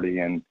go party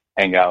and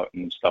hang out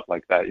and stuff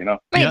like that. You know?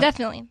 Right,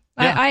 definitely.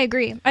 Yeah. I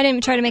agree. I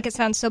didn't try to make it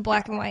sound so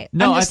black and white.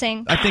 No, I'm just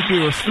saying. I think we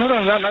were. No,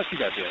 not you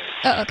guys.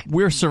 Oh, okay.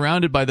 We're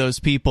surrounded by those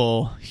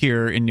people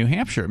here in New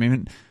Hampshire. I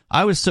mean,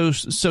 I was so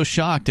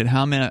shocked at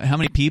how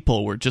many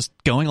people were just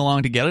going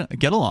along to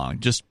get along.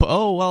 Just,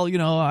 oh, well, you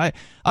know, I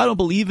don't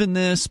believe in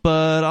this,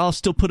 but I'll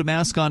still put a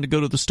mask on to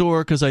go to the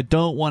store because I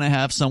don't want to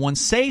have someone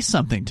say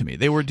something to me.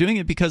 They were doing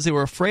it because they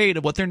were afraid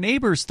of what their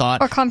neighbors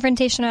thought. Or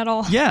confrontation at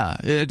all. Yeah,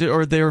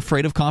 or they're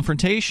afraid of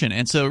confrontation.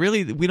 And so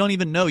really, we don't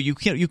even know. You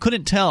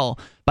couldn't tell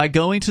by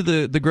going to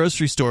the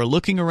grocery store,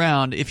 looking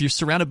around, if you're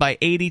surrounded by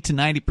 80 to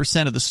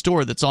 90% of the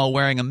store that's all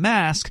wearing a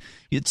mask,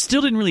 it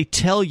still didn't really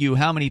tell you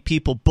how many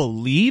people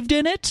believed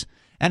in it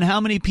and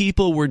how many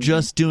people were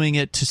just doing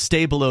it to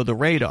stay below the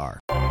radar.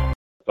 So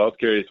I was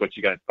curious what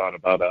you guys thought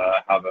about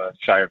how the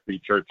Shire Free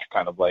Church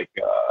kind of like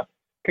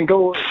can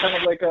go kind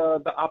of like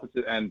the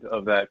opposite end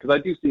of that, because I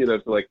do see it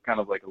as like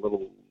kind of like a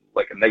little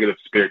like a negative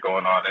spirit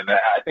going on, and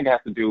I think it has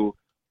to do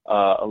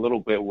a little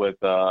bit with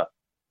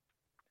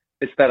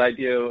it's that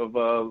idea of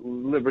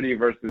liberty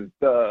versus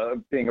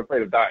being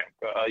afraid of dying.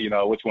 You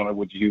know, which one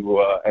would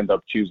you end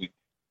up choosing?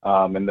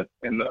 And that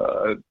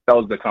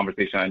was the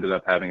conversation I ended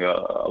up having a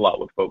lot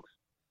with folks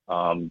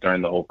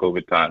during the whole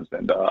COVID times,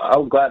 and I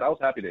was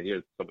happy to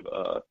hear some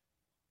of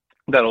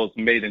that was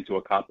made into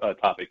a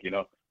topic, you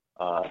know,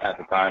 at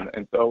the time,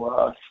 and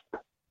so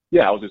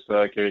yeah, I was just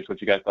curious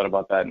what you guys thought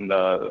about that. And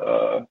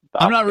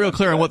I'm not real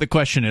clear on what the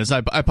question is.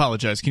 I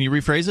apologize. Can you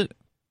rephrase it?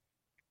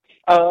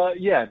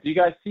 Yeah. Do you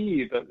guys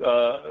see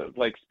the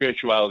like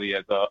spirituality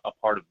as a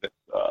part of this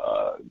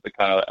the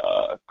kind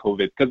of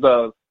COVID?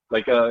 Because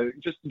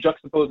just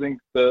juxtaposing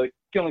the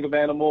killing of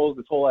animals,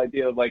 this whole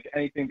idea of like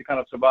anything to kind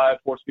of survive,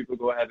 force people to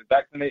go ahead and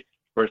vaccinate,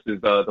 versus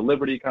the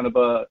liberty kind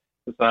of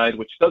side,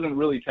 which doesn't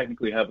really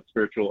technically have a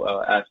spiritual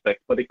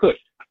aspect, but it could.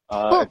 So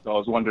I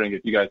was wondering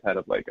if you guys had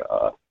a view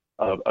on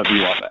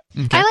that.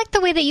 Okay. I like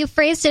the way that you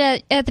phrased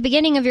it at the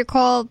beginning of your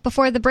call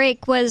before the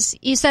break. Was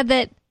you said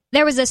that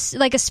there was a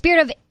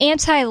spirit of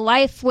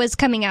anti-life was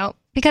coming out,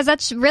 because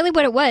that's really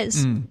what it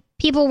was.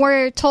 People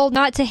were told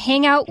not to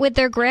hang out with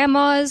their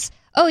grandmas.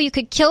 Oh, you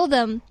could kill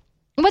them.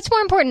 And what's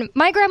more important,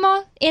 my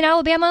grandma in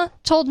Alabama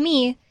told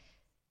me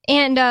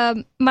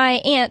and my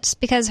aunt,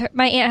 because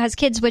my aunt has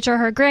kids which are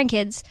her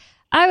grandkids,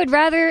 I would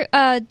rather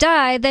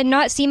die than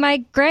not see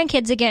my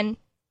grandkids again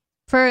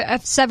for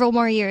several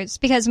more years,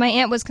 because my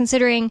aunt was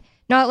considering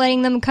not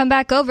letting them come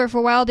back over for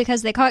a while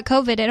because they caught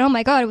COVID, and oh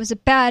my god, it was a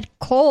bad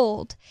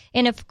cold.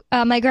 And if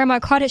my grandma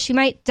caught it, she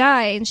might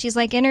die. And she's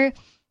like in her,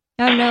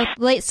 I don't know,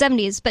 late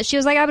 70s. But she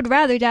was like, I would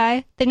rather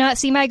die than not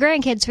see my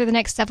grandkids for the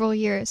next several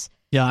years.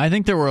 Yeah, I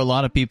think there were a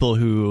lot of people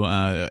who,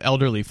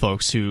 elderly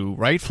folks, who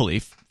rightfully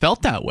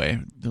felt that way.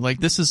 They're like,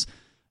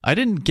 I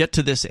didn't get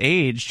to this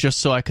age just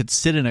so I could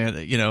sit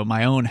in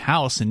my own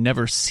house and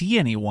never see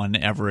anyone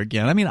ever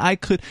again. I mean,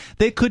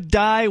 they could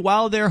die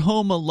while they're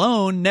home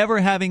alone, never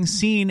having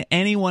seen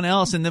anyone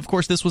else. And of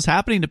course, this was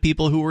happening to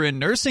people who were in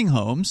nursing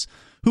homes,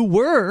 who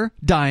were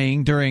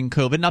dying during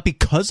COVID, not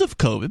because of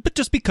COVID, but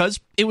just because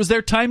it was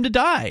their time to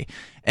die,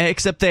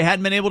 except they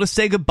hadn't been able to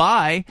say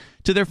goodbye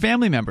to their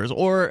family members.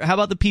 Or how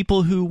about the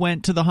people who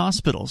went to the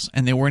hospitals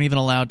and they weren't even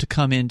allowed to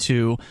come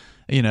into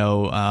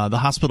the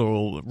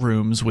hospital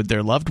rooms with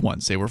their loved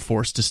ones? They were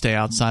forced to stay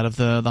outside of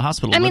the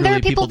hospital. I mean, there are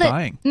people that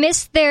dying.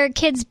 Missed their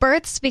kids'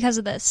 births because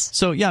of this.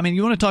 So, yeah, I mean,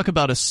 you want to talk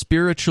about a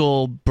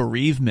spiritual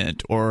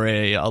bereavement or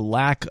a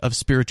lack of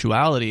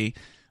spirituality.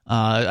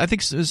 I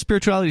think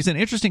spirituality is an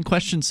interesting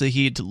question,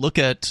 Saeed, to look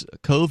at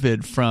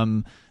COVID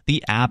from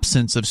the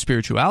absence of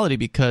spirituality,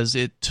 because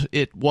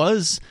it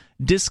was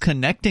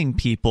disconnecting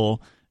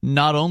people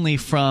not only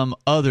from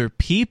other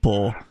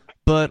people,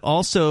 but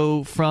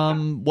also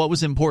from what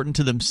was important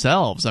to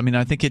themselves. I mean,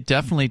 I think it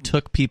definitely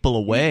took people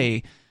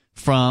away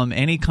from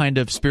any kind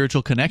of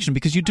spiritual connection,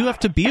 because you do have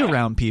to be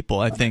around people,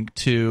 I think,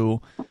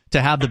 to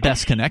have the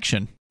best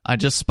connection. I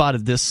just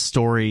spotted this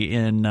story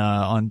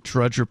on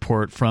Drudge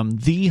Report from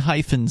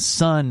the-sun.com.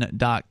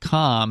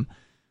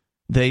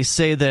 They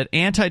say that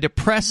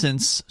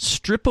antidepressants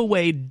strip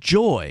away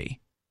joy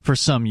for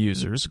some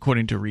users.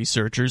 According to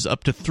researchers,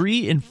 up to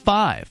 3 in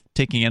 5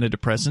 taking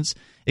antidepressants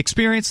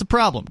experience the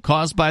problem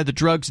caused by the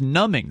drugs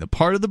numbing the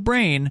part of the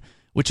brain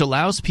which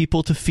allows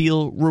people to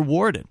feel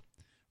rewarded.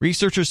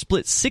 Researchers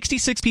split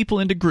 66 people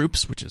into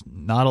groups, which is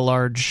not a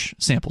large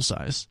sample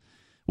size,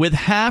 with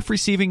half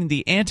receiving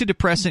the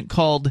antidepressant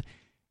called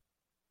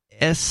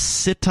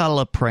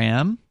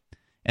escitalopram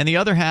and the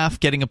other half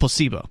getting a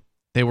placebo.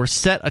 They were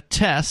set a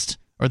test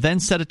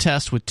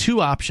with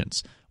 2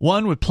 options,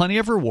 one with plenty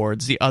of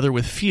rewards, the other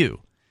with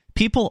few.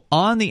 People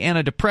on the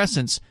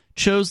antidepressants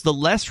chose the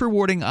less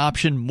rewarding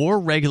option more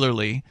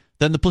regularly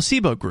than the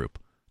placebo group.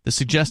 This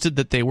suggested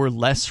that they were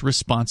less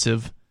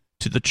responsive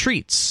to the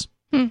treats.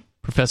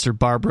 Professor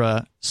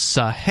Barbara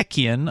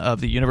Sahekian of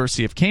the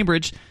University of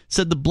Cambridge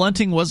said the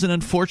blunting was an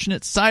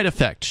unfortunate side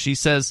effect. She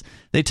says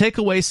they take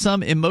away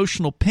some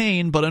emotional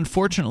pain, but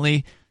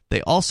unfortunately, they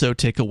also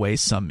take away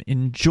some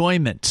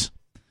enjoyment.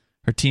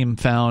 Her team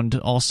found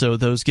also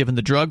those given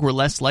the drug were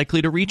less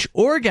likely to reach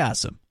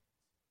orgasm.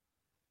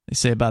 They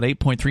say about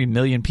 8.3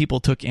 million people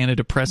took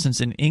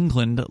antidepressants in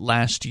England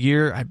last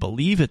year. I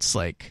believe it's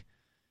 1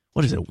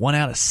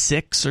 out of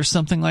 6 or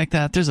something like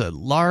that. There's a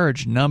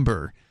large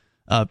number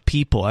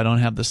people. I don't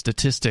have the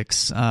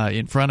statistics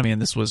in front of me,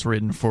 and this was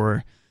written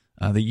for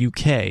the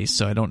UK,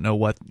 so I don't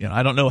know I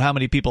don't know how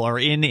many people are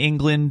in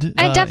England.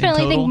 I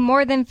definitely think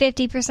more than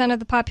 50% of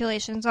the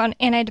population's on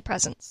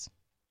antidepressants.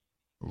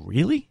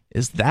 Really?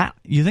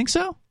 You think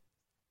so?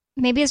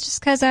 Maybe it's just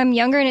because I'm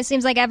younger and it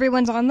seems like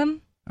everyone's on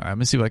them. All right, let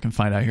me see what I can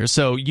find out here.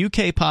 So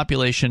UK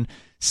population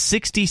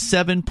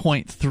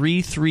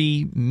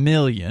 67.33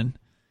 million,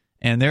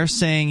 and they're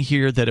saying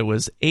here that it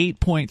was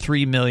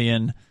 8.3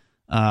 million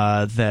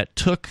that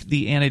took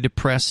the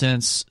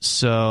antidepressants.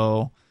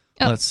 So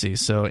let's see.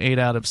 So 8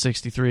 out of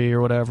 63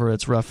 or whatever.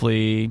 It's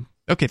roughly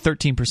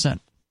 13%.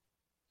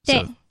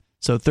 So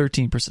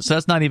 13%. So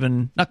that's not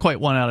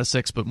quite 1 out of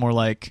 6, but more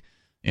like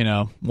 1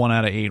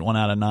 out of 8, 1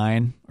 out of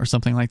 9, or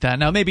something like that.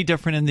 Now, it may be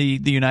different in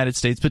the United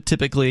States, but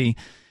typically,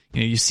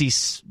 you see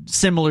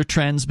similar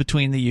trends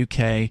between the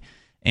UK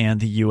and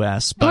the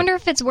US. I wonder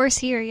if it's worse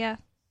here. Yeah.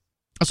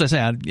 That's what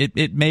I say.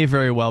 It may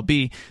very well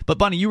be. But,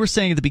 Bonnie, you were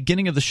saying at the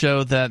beginning of the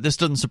show that this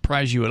doesn't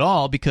surprise you at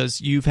all, because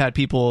you've had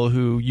people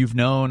who you've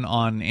known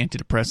on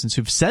antidepressants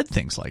who've said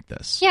things like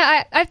this.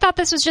 Yeah, I thought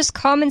this was just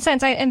common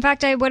sense. In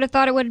fact, I would have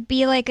thought it would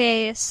be like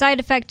a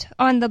side effect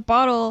on the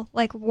bottle,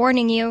 like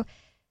warning you,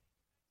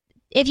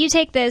 if you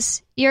take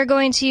this, you're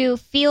going to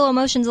feel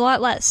emotions a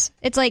lot less.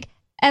 It's like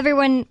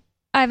everyone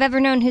I've ever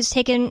known who's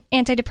taken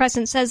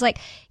antidepressants says, like,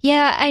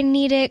 yeah, I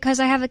need it because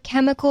I have a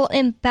chemical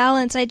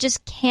imbalance. I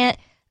just can't,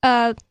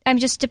 I'm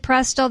just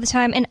depressed all the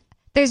time. And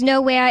there's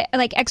no way I,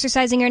 like,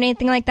 exercising or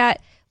anything like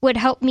that would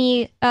help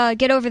me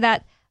get over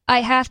that.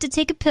 I have to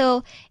take a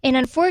pill. And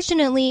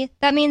unfortunately,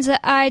 that means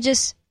that I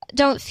just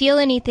don't feel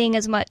anything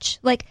as much.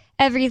 Like,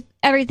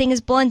 everything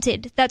is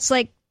blunted. That's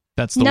like,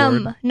 that's the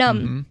numb. word. Numb.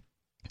 Mm-hmm.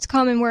 It's a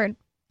common word.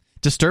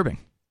 Disturbing.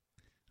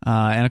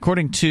 And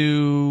according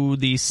to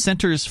the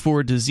Centers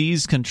for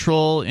Disease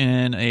Control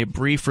in a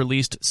brief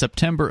released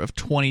September of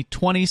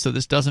 2020, so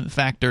this doesn't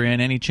factor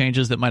in any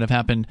changes that might have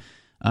happened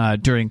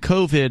during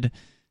COVID,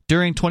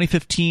 during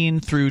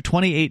 2015 through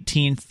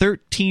 2018,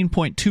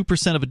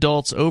 13.2% of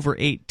adults over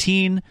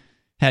 18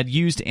 had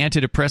used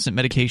antidepressant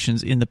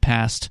medications in the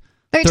past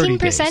 30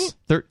 days.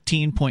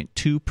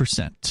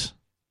 13.2%.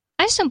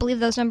 I just don't believe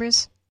those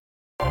numbers.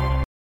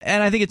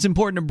 And I think it's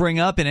important to bring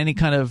up in any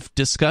kind of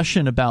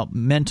discussion about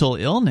mental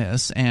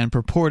illness and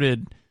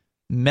purported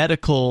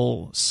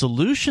medical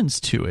solutions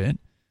to it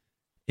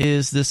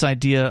is this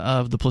idea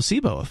of the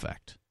placebo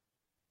effect.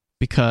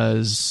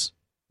 Because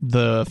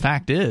the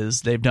fact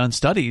is, they've done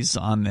studies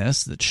on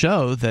this that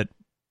show that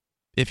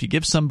if you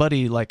give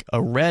somebody like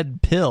a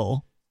red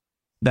pill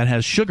that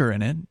has sugar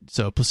in it,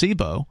 so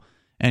placebo,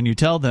 and you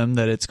tell them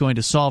that it's going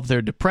to solve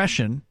their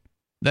depression,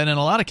 then in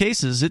a lot of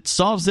cases it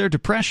solves their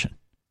depression.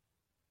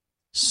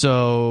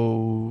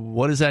 So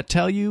what does that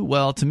tell you?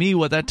 Well, to me,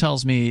 what that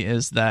tells me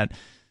is that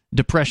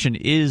depression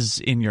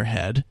is in your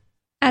head.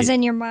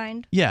 In your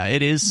mind. Yeah,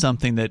 it is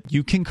something that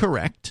you can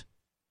correct.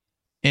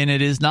 And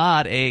it is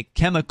not a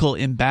chemical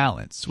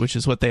imbalance, which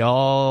is what they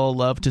all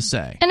love to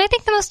say. And I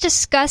think the most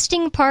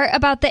disgusting part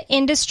about the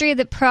industry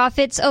that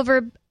profits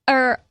over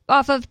or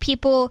off of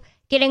people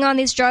getting on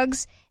these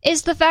drugs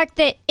is the fact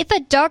that if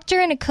a doctor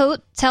in a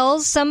coat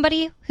tells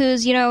somebody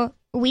who's,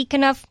 weak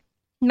enough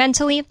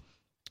mentally,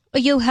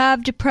 you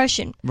have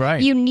depression.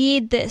 Right. You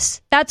need this.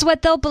 That's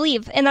what they'll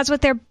believe, and that's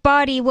what their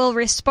body will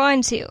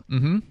respond to.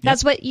 Mm-hmm. Yep.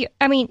 That's what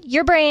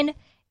your brain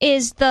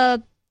is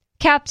the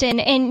captain,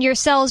 and your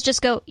cells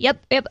just go,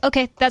 yep,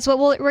 okay, that's what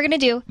we're going to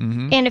do.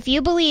 Mm-hmm. And if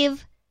you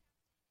believe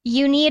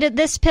you need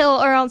this pill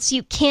or else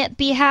you can't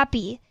be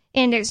happy,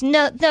 and there's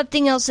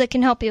nothing else that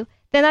can help you,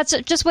 then that's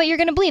just what you're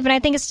going to believe. And I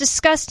think it's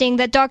disgusting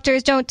that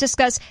doctors don't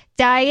discuss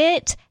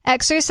diet,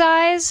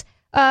 exercise,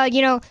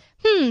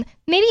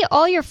 maybe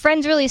all your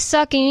friends really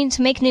suck and you need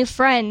to make new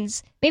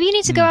friends. Maybe you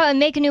need to go out and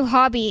make a new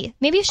hobby.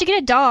 Maybe you should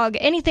get a dog,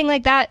 anything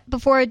like that,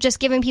 before just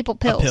giving people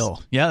pills. A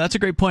pill. Yeah, that's a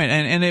great point.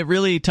 And it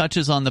really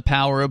touches on the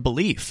power of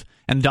belief.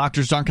 And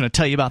doctors aren't going to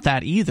tell you about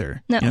that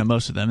either, no.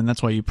 Most of them. And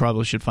that's why you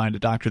probably should find a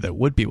doctor that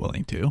would be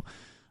willing to.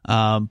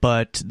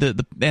 But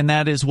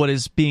that is what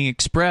is being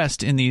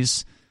expressed in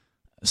these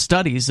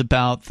studies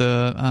about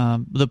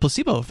the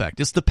placebo effect.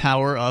 It's the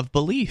power of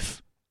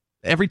belief.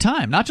 Every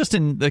time, not just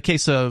in the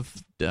case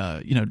of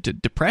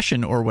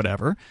depression or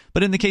whatever,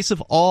 but in the case of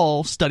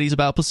all studies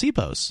about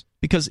placebos,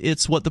 because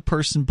it's what the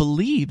person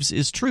believes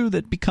is true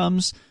that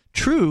becomes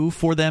true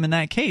for them in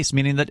that case,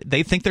 meaning that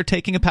they think they're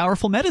taking a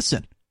powerful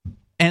medicine,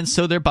 and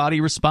so their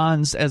body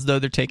responds as though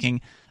they're taking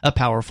a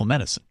powerful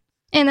medicine.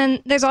 And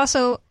then there's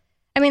also,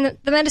 the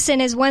medicine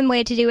is one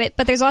way to do it,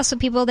 but there's also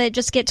people that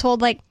just get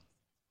told like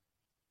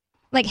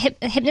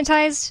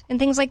hypnotized and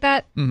things like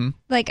that. Mm-hmm.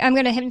 Like, I'm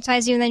going to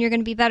hypnotize you and then you're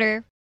going to be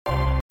better.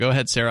 Go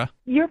ahead, Sarah.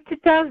 Year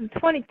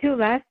 2022,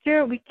 last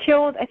year, we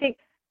killed, I think,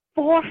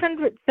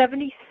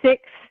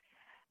 476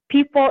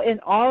 people in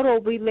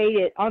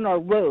auto-related on our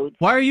roads.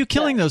 Why are you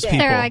killing those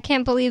people? Sarah, I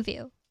can't believe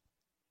you.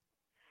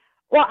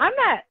 Well, I'm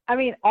not,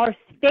 our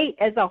state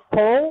as a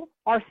whole,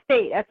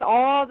 that's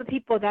all the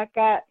people that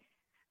got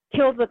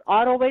killed with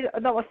auto-related,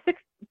 no, it was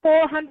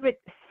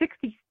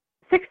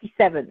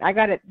 467. I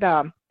got it,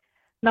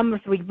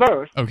 numbers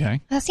reversed. Okay.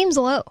 That seems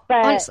low,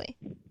 honestly.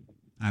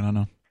 I don't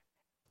know.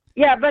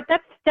 Yeah, but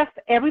that's just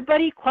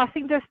everybody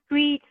crossing the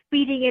street,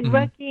 speeding and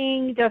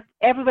wrecking, just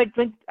everybody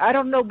drink. I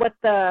don't know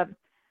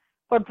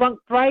for drunk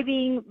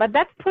driving, but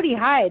that's pretty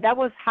high. That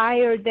was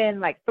higher than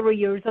like 3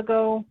 years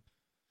ago.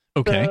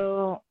 Okay.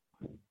 So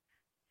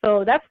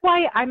that's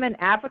why I'm an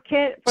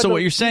advocate. So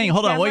what you're saying,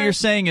 hold on, what you're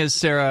saying is,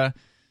 Sarah,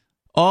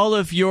 all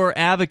of your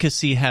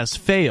advocacy has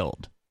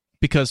failed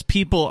because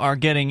people are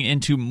getting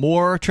into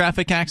more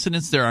traffic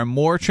accidents. There are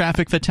more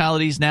traffic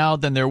fatalities now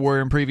than there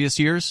were in previous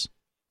years?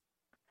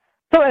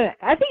 So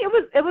I think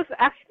it was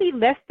actually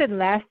less than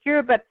last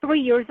year, but 3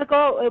 years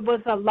ago it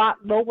was a lot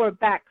lower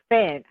back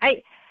then. Well,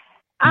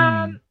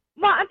 I'm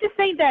just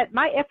saying that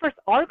my efforts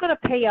are going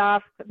to pay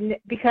off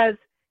because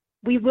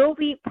we will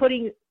be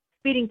putting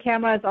speeding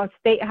cameras on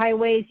state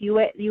highways,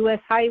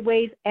 U.S.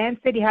 highways, and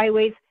city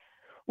highways.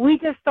 We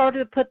just started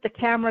to put the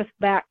cameras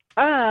back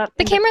up.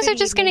 The cameras are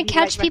just going to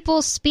catch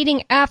people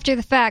speeding after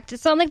the fact.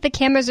 It's not like the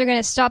cameras are going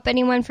to stop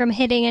anyone from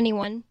hitting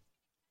anyone.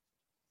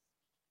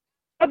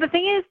 Well, the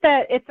thing is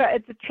that it's a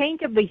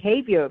change of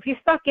behavior. If you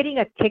start getting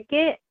a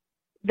ticket,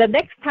 the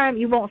next time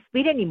you won't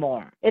speed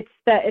anymore. It's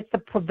a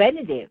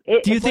preventative.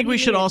 Do you think we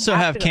should also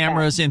have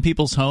cameras in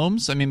people's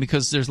homes?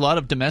 Because there's a lot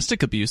of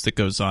domestic abuse that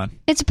goes on.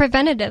 It's a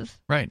preventative.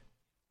 Right.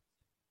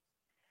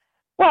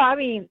 Well, I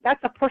mean, that's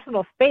a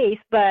personal space,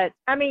 but,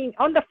 I mean,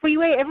 on the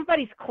freeway,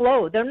 everybody's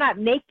clothed. They're not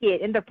naked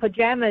in their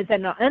pajamas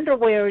and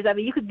underwears. I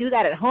mean, you could do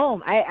that at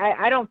home.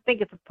 I don't think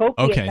it's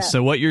appropriate. Okay,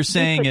 so what you're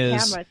saying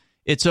is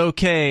it's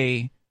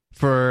okay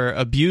for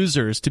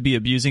abusers to be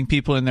abusing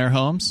people in their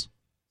homes?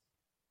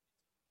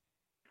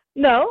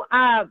 No,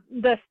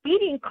 the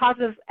speeding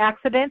causes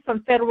accidents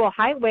on federal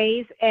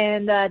highways,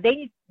 and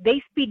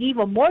they speed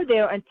even more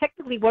there, and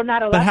technically we're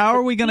not allowed. But how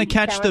are we going to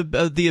catch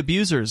the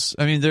abusers?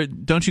 I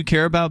mean, don't you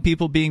care about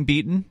people being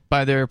beaten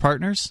by their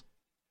partners?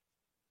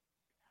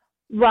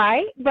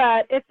 Right,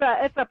 but it's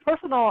a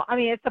personal. I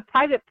mean, it's a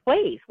private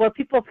place where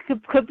people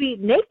could be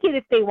naked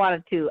if they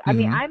wanted to. I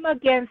mean, I'm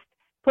against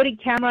putting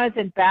cameras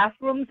in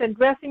bathrooms and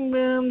dressing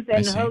rooms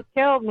and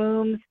hotel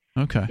rooms.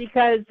 Okay.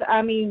 Because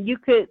I mean, you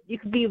could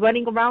be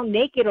running around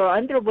naked or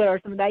underwear or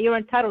something that. You're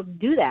entitled to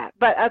do that.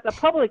 But as a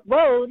public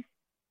road,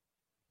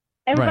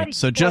 right.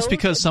 So just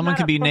because someone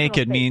can be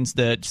naked means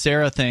that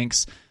Sarah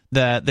thinks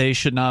that they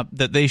should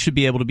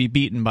be able to be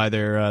beaten by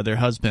their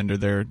husband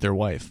or their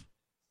wife.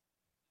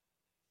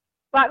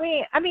 Well,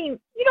 I mean,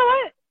 you know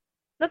what?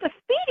 But the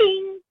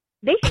speeding,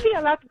 they should be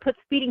allowed to put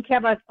speeding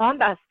cameras on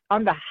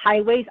the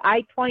highways,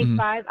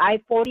 I-25,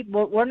 I-40.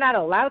 We're not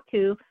allowed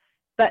to.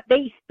 But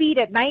they speed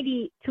at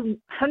 90 to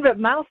 100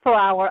 miles per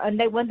hour, and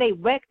when they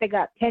wreck, they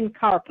got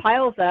 10-car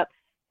piles up.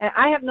 And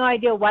I have no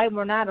idea why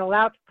we're not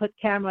allowed to put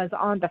cameras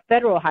on the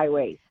federal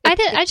highways.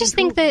 I just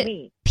think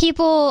that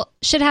people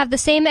should have the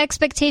same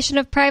expectation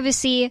of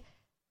privacy.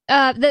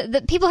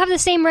 The people have the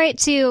same right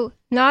to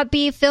not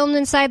be filmed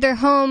inside their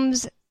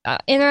homes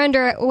in their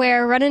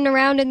underwear, running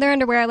around in their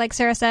underwear, like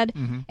Sarah said.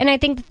 Mm-hmm. And I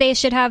think that they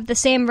should have the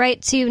same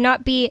right to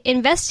not be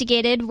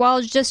investigated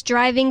while just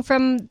driving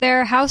from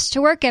their house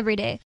to work every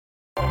day.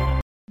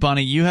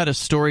 Bonnie, you had a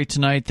story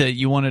tonight that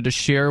you wanted to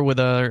share with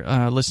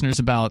our listeners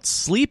about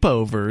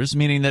sleepovers,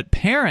 meaning that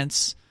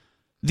parents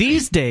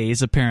these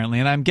days, apparently,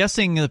 and I'm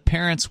guessing the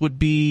parents would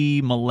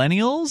be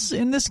millennials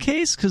in this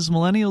case, because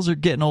millennials are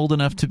getting old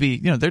enough to be,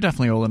 they're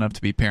definitely old enough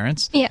to be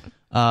parents. Yeah.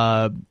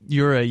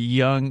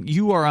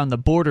 You are on the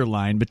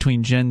borderline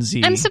between Gen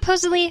Z. I'm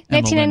supposedly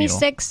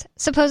 1996,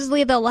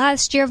 supposedly the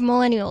last year of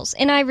millennials,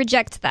 and I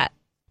reject that.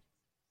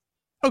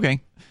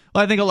 Okay.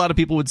 Well, I think a lot of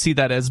people would see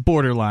that as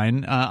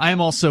borderline. I am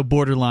also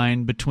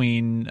borderline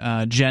between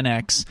Gen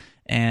X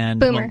and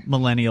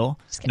millennial.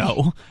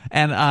 No,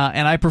 and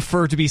I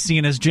prefer to be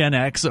seen as Gen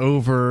X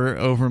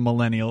over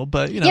millennial.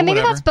 But maybe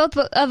whatever. That's both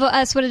of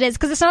us what it is.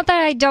 Because it's not that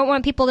I don't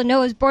want people to know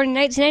I was born in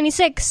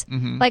 1996.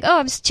 Mm-hmm. Like, oh,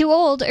 I was too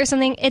old or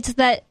something. It's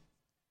that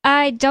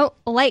I don't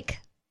like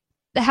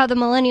how the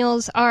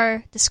millennials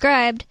are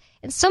described,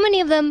 and so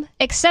many of them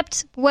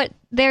accept what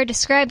they're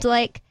described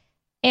like,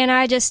 and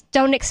I just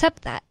don't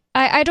accept that.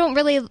 I don't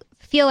really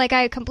feel like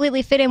I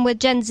completely fit in with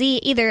Gen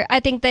Z either. I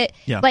think that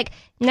like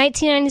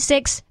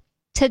 1996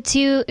 to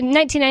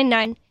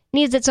 1999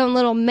 needs its own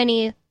little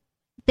mini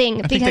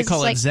thing. I think they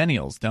call it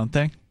Zennials, don't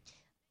they?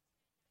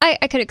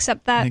 I could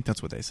accept that. I think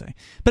that's what they say.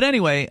 But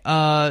anyway,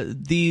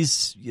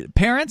 these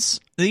parents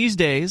these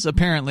days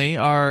apparently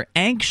are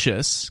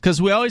anxious because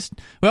we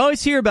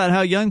always hear about how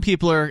young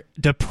people are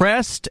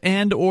depressed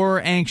and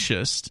or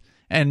anxious.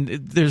 And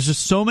there's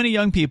just so many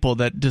young people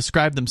that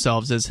describe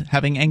themselves as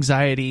having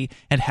anxiety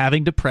and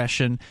having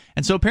depression.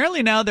 And so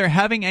apparently now they're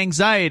having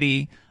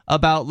anxiety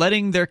about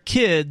letting their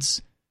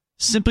kids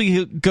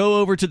simply go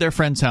over to their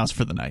friend's house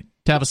for the night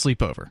to have a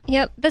sleepover.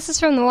 Yep. This is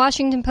from the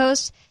Washington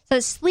Post. It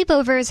says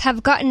sleepovers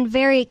have gotten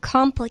very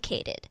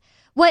complicated.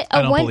 I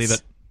don't believe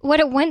it.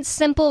 What a once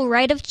simple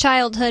right of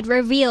childhood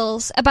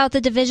reveals about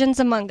the divisions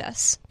among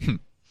us.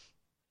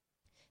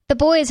 The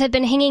boys had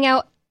been hanging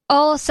out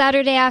all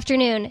Saturday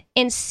afternoon,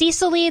 and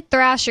Cecily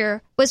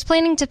Thrasher was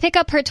planning to pick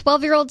up her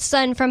 12-year-old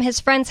son from his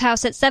friend's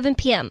house at 7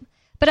 p.m.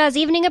 But as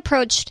evening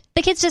approached,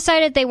 the kids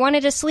decided they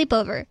wanted a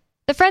sleepover.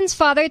 The friend's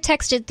father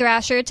texted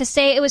Thrasher to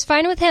say it was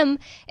fine with him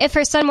if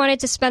her son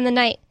wanted to spend the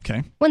night.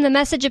 Okay. When the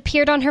message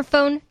appeared on her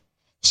phone,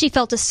 she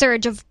felt a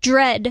surge of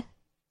dread.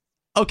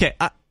 Okay,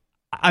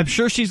 I'm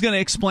sure she's going to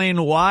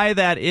explain why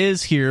that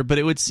is here, but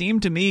it would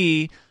seem to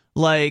me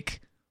like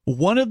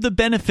one of the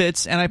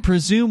benefits, and I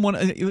presume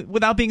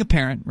without being a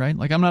parent, right?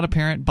 Like, I'm not a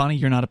parent. Bonnie,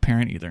 you're not a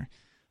parent either.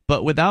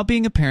 But without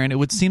being a parent, it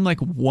would seem like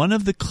one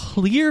of the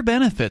clear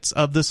benefits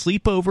of the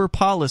sleepover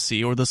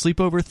policy or the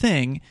sleepover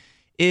thing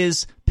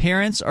is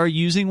parents are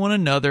using one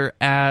another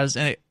as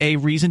a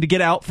reason to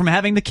get out from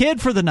having the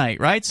kid for the night,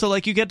 right? So,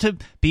 like, you get to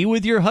be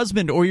with your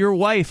husband or your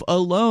wife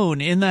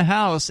alone in the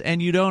house, and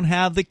you don't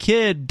have the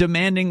kid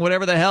demanding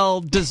whatever the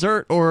hell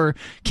dessert or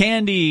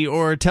candy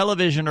or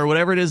television or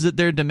whatever it is that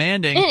they're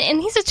demanding.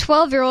 And he's a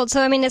 12-year-old,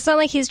 so, I mean, it's not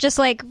like he's just,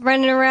 like,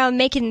 running around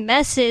making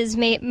messes,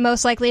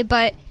 most likely,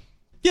 but...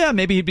 Yeah,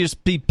 maybe he'd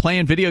just be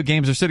playing video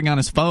games or sitting on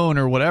his phone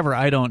or whatever,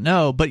 I don't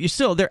know. But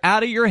they're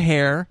out of your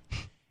hair.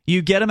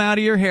 You get them out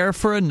of your hair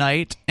for a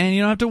night, and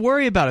you don't have to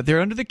worry about it.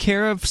 They're under the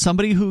care of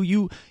somebody who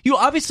you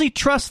obviously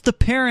trust the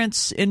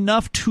parents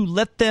enough to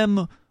let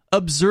them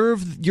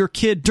observe your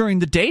kid during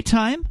the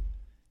daytime.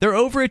 They're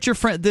over at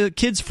the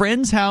kid's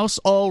friend's house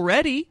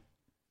already.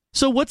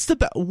 So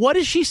what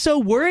is she so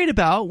worried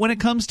about when it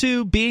comes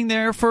to being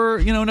there for,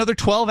 another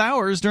 12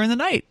 hours during the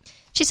night?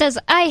 She says,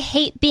 I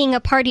hate being a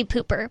party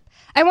pooper.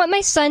 I want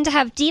my son to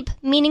have deep,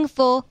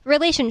 meaningful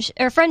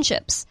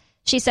friendships,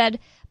 she said.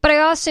 But I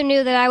also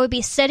knew that I would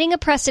be setting a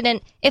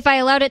precedent if I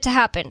allowed it to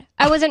happen.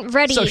 I wasn't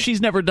ready. So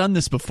she's never done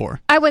this before.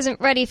 I wasn't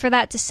ready for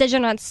that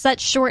decision on such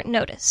short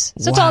notice.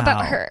 So It's all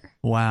about her.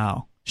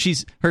 Wow.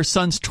 Her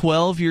son's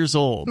 12 years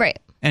old. Right.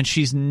 And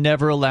she's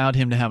never allowed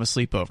him to have a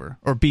sleepover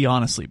or be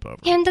on a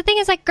sleepover. And the thing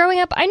is, growing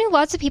up, I knew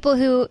lots of people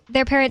who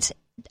their parents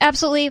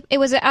absolutely, it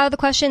was out of the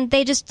question.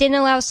 They just didn't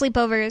allow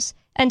sleepovers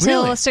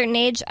until a certain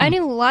age. I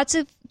knew lots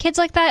of kids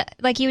like that.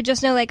 Like, you would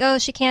just know, oh,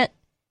 she can't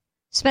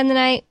spend the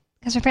night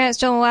because her parents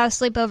don't allow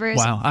sleepovers.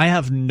 Wow. I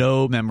have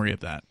no memory of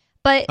that.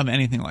 Of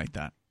anything like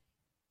that.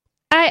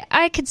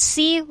 I could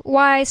see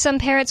why some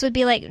parents would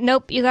be like,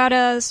 nope, you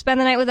gotta spend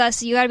the night with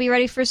us. You gotta be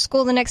ready for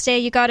school the next day.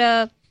 You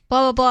gotta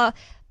blah, blah, blah.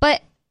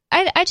 But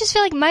I just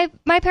feel like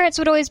my parents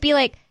would always be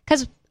like,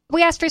 because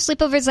we asked for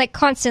sleepovers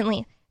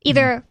constantly.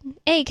 Either,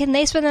 hey, can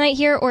they spend the night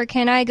here or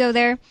can I go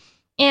there?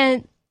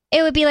 And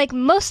it would be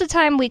most of the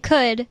time we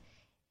could.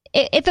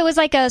 If it was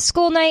a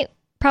school night,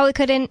 probably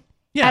couldn't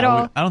at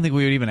all. I don't think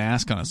we would even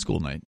ask on a school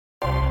night.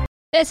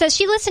 It says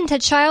she listened to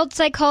child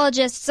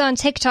psychologists on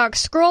TikTok,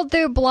 scrolled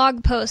through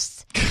blog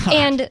posts,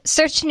 and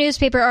searched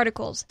newspaper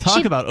articles.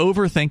 Talk about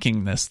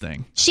overthinking this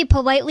thing. She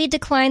politely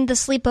declined the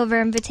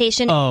sleepover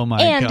invitation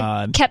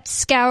and kept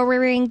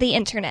scouring the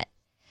internet.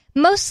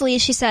 Mostly,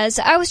 she says,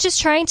 I was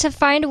just trying to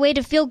find a way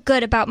to feel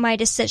good about my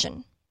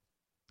decision.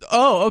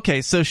 Oh,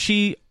 okay. So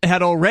she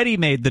had already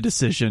made the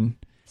decision,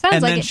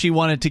 then she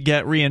wanted to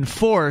get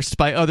reinforced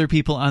by other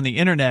people on the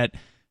internet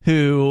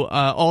who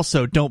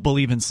also don't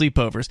believe in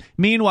sleepovers.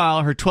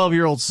 Meanwhile, her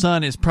 12-year-old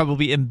son is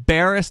probably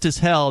embarrassed as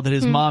hell that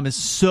his mom is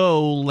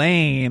so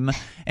lame,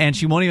 and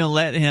she won't even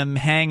let him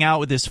hang out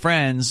with his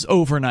friends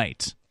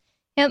overnight.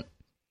 Yep.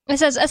 It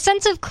says, a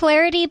sense of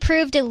clarity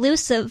proved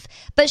elusive,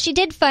 but she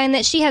did find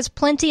that she has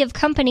plenty of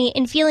company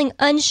in feeling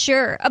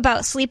unsure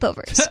about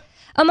sleepovers.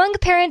 Among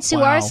parents who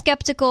are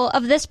skeptical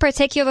of this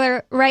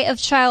particular right of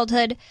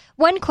childhood,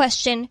 one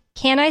question,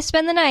 can I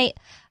spend the night,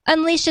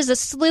 unleashes a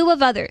slew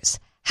of others.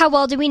 How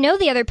well do we know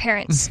the other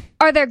parents?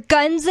 Are there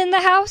guns in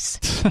the house?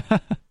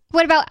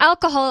 What about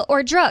alcohol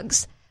or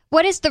drugs?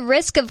 What is the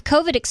risk of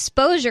COVID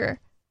exposure?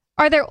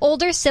 Are there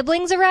older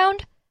siblings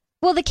around?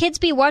 Will the kids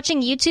be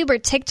watching YouTube or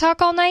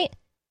TikTok all night?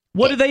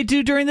 What do they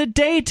do during the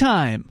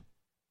daytime?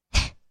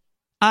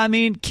 I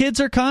mean, kids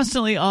are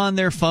constantly on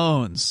their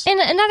phones. And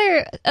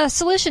another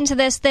solution to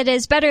this that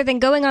is better than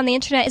going on the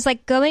internet is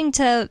going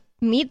to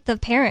meet the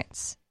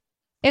parents.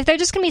 If they're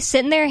just going to be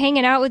sitting there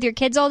hanging out with your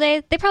kids all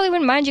day, they probably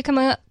wouldn't mind you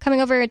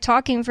coming over and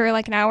talking for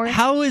an hour.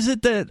 How is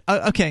it that...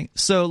 okay,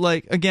 so,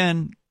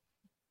 again,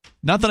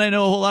 not that I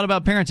know a whole lot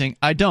about parenting.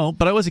 I don't,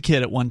 but I was a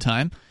kid at one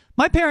time.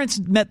 My parents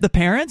met the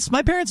parents.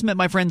 My parents met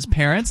my friends'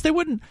 parents. I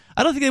don't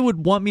think they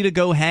would want me to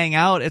go hang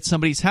out at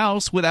somebody's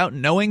house without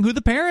knowing who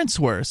the parents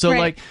were.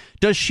 So,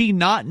 does she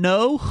not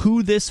know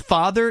who this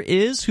father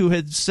is who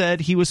had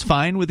said he was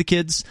fine with the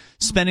kids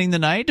spending the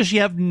night? Does she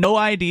have no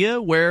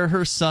idea where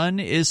her son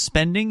is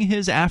spending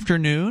his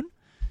afternoon?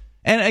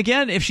 And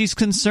again, if she's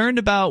concerned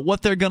about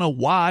what they're going to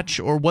watch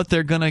or what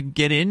they're going to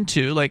get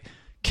into,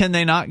 can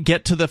they not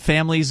get to the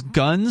family's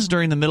guns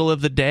during the middle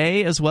of the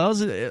day as well?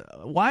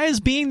 Why is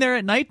being there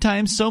at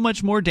nighttime so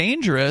much more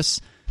dangerous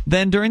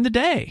than during the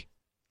day?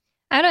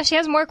 I don't know. She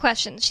has more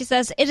questions. She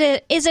says, is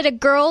it a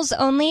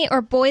girls-only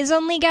or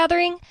boys-only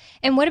gathering?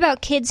 And what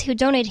about kids who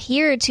don't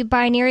adhere to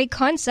binary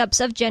concepts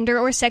of gender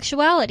or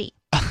sexuality?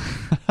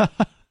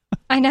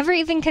 I never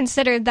even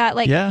considered that.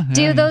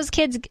 Do those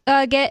kids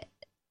get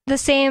the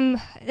same,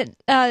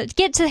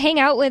 get to hang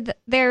out with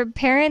their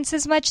parents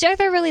as much? Are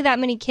there really that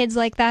many kids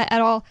like that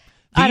at all?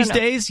 These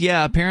days,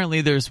 yeah,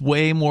 apparently there's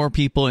way more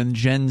people in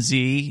Gen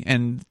Z,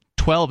 and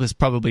 12 is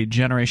probably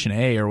Generation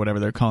A or whatever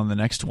they're calling the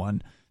next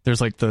one. There's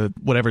the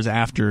whatever's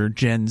after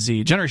Gen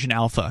Z. Generation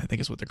Alpha, I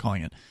think is what they're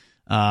calling it.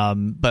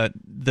 But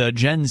the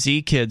Gen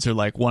Z kids are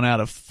 1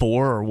 out of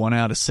 4 or 1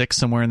 out of 6,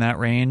 somewhere in that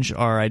range,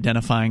 are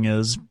identifying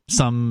as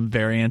some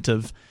variant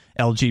of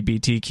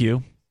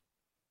LGBTQ.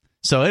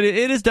 So it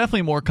is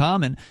definitely more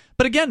common.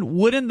 But again,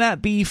 wouldn't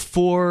that be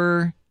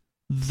for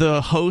the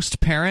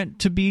host parent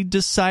to be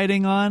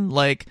deciding on?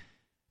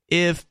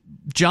 If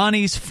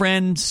Johnny's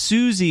friend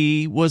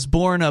Susie was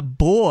born a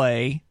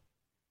boy,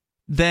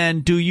 then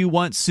do you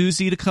want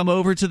Susie to come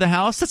over to the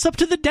house? That's up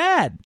to the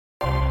dad.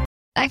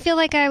 I feel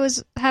like I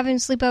was having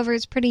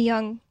sleepovers pretty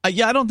young.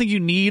 Yeah, I don't think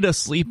you need a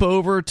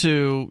sleepover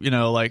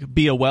to,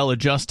 be a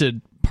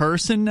well-adjusted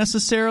person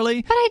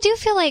necessarily. But I do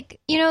feel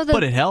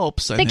but it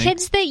helps, I think. The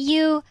kids that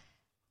you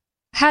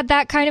had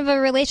that kind of a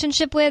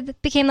relationship with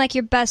became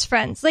your best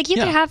friends. You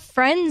could have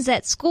friends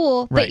at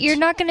school, but you're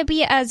not going to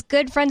be as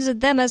good friends with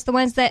them as the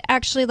ones that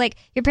actually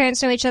your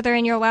parents know each other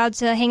and you're allowed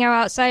to hang out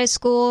outside of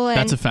school. And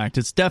that's a fact.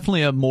 It's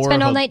definitely a more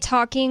spend all night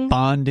talking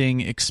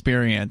bonding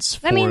experience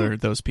for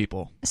those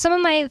people. Some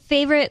of my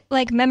favorite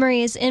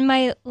memories in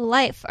my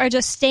life are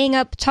just staying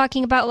up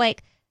talking about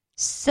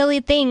silly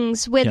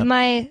things with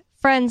my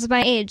friends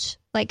my age.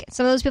 Like,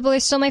 some of those people are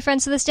still my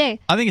friends to this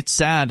day. I think it's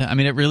sad. I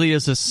mean, it really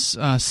is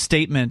a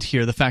statement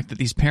here, the fact that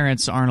these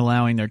parents aren't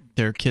allowing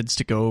their kids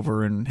to go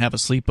over and have a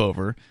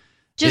sleepover.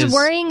 Just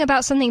worrying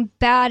about something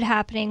bad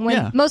happening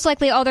when most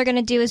likely all they're going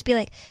to do is be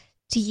like,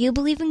 do you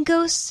believe in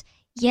ghosts?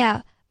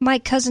 Yeah, my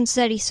cousin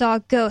said he saw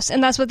a ghost.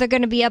 And that's what they're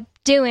going to be up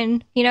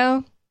doing, you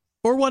know?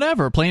 Or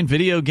whatever, playing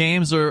video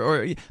games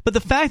but the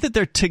fact that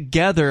they're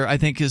together, I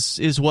think,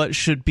 is what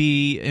should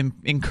be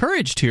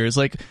encouraged here. Is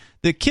like,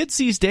 the kids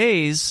these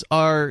days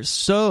are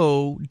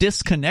so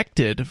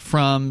disconnected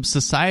from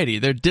society.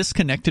 They're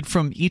disconnected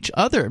from each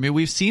other. I mean,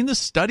 we've seen the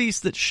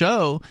studies that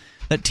show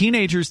that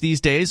teenagers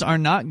these days are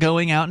not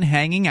going out and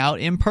hanging out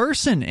in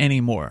person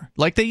anymore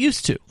like they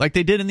used to, like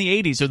they did in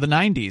the 80s or the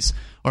 90s,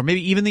 or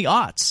maybe even the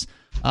aughts.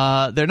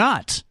 They're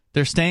not.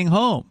 They're staying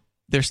home.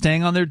 They're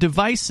staying on their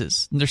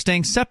devices, and they're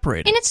staying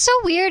separated. And it's so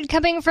weird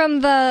coming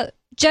from the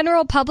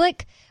general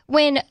public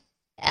when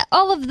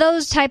all of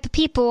those type of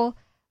people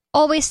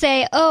always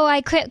say, oh,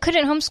 I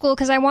couldn't homeschool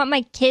because I want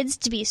my kids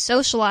to be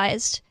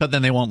socialized. But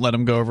then they won't let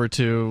them go over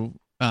to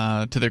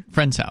their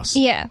friend's house.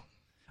 Yeah.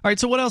 All right,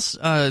 so what else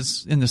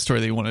is in this story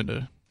that you wanted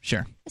to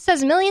share? It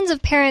says millions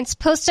of parents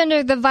post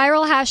under the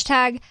viral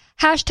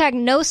hashtag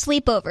no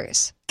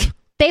sleepovers.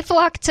 They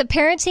flock to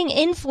parenting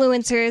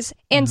influencers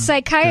and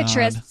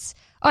psychiatrists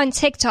on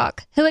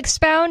TikTok who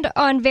expound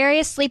on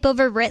various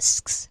sleepover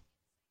risks.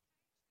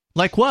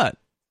 Like what?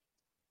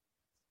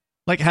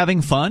 Like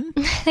having fun?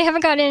 They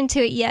haven't gotten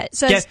into it yet.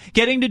 So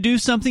getting to do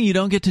something you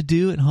don't get to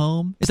do at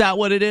home? Is that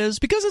what it is?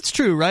 Because it's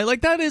true, right?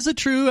 Like, that is a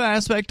true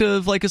aspect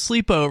of like a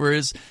sleepover.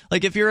 Is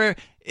like, if your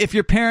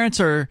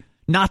parents are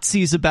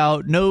Nazis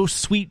about no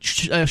sweet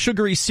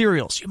sugary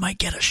cereals, you might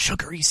get a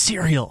sugary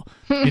cereal,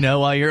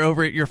 while you're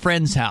over at your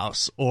friend's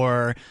house.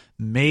 Or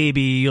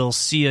maybe you'll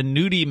see a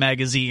nudie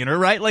magazine, or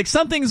right? Like,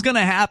 something's going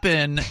to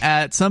happen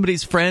at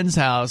somebody's friend's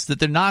house that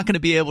they're not going to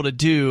be able to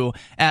do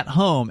at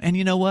home. And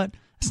you know what?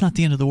 It's not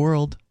the end of the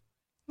world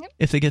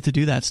if they get to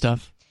do that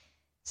stuff.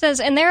 Says,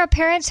 and there are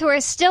parents who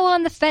are still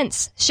on the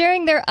fence,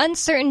 sharing their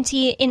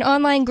uncertainty in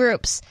online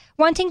groups,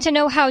 wanting to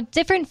know how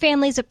different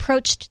families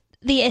approached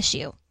the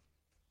issue.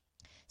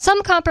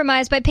 Some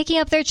compromise by picking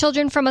up their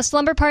children from a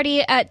slumber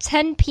party at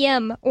 10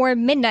 p.m. or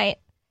midnight,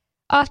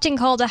 often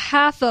called a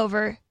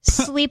half-over,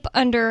 sleep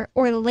under,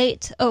 or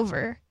late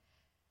over.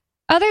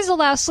 Others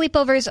allow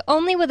sleepovers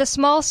only with a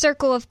small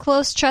circle of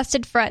close,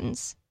 trusted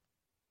friends.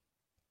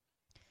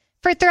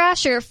 For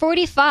Thrasher,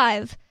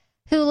 45,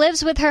 who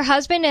lives with her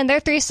husband and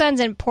their 3 sons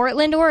in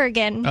Portland,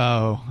 Oregon.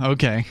 Oh,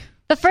 okay.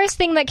 The first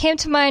thing that came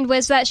to mind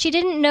was that she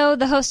didn't know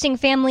the hosting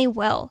family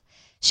well.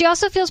 She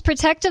also feels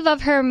protective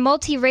of her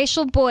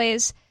multiracial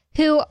boys,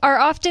 who are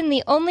often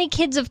the only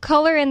kids of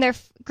color in their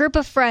group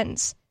of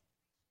friends.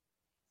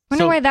 I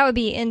wonder why that would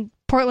be in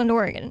Portland,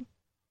 Oregon.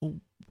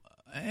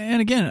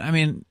 And again, I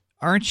mean,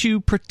 aren't you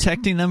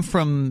protecting them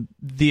from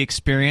the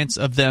experience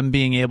of them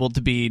being able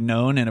to be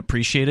known and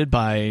appreciated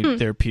by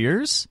their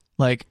peers?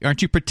 Like,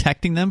 aren't you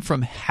protecting them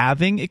from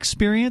having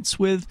experience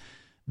with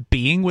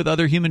being with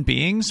other human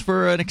beings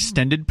for an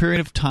extended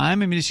period of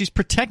time? I mean, she's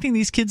protecting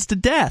these kids to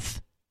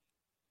death.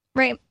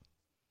 Right. It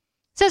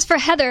says for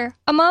Heather,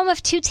 a mom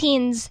of 2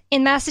 teens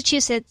in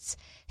Massachusetts,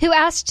 who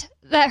asked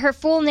that her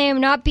full name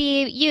not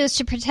be used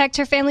to protect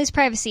her family's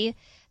privacy,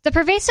 the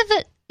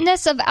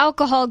pervasiveness of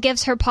alcohol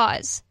gives her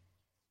pause.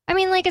 I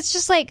mean, like, it's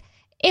just like,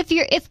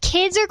 if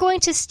kids are going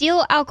to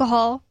steal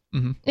alcohol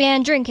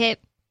and drink it,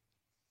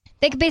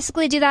 they could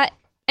basically do that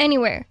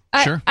anywhere.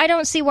 Sure. I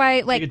don't see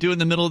why, like... You could do it in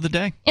the middle of the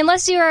day.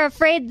 Unless you are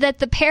afraid that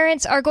the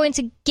parents are going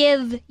to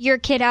give your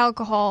kid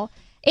alcohol.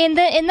 In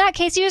that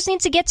case, you just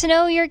need to get to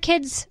know your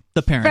kids'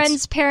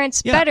 friends'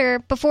 parents better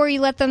before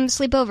you let them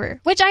sleep over.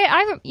 Which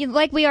I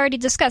like we already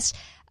discussed.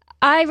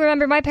 I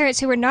remember my parents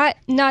who were not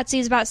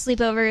Nazis about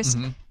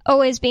sleepovers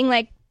always being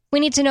like, we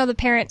need to know the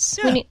parents.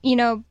 Yeah. We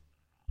need,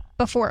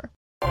 before.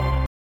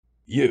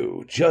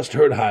 You just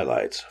heard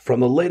highlights from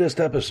the latest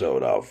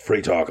episode of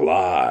Free Talk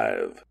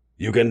Live.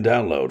 You can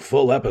download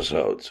full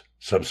episodes,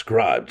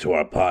 subscribe to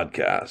our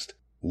podcast,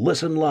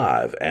 listen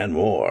live, and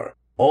more,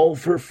 all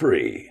for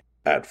free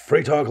at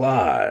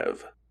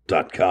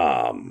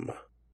freetalklive.com.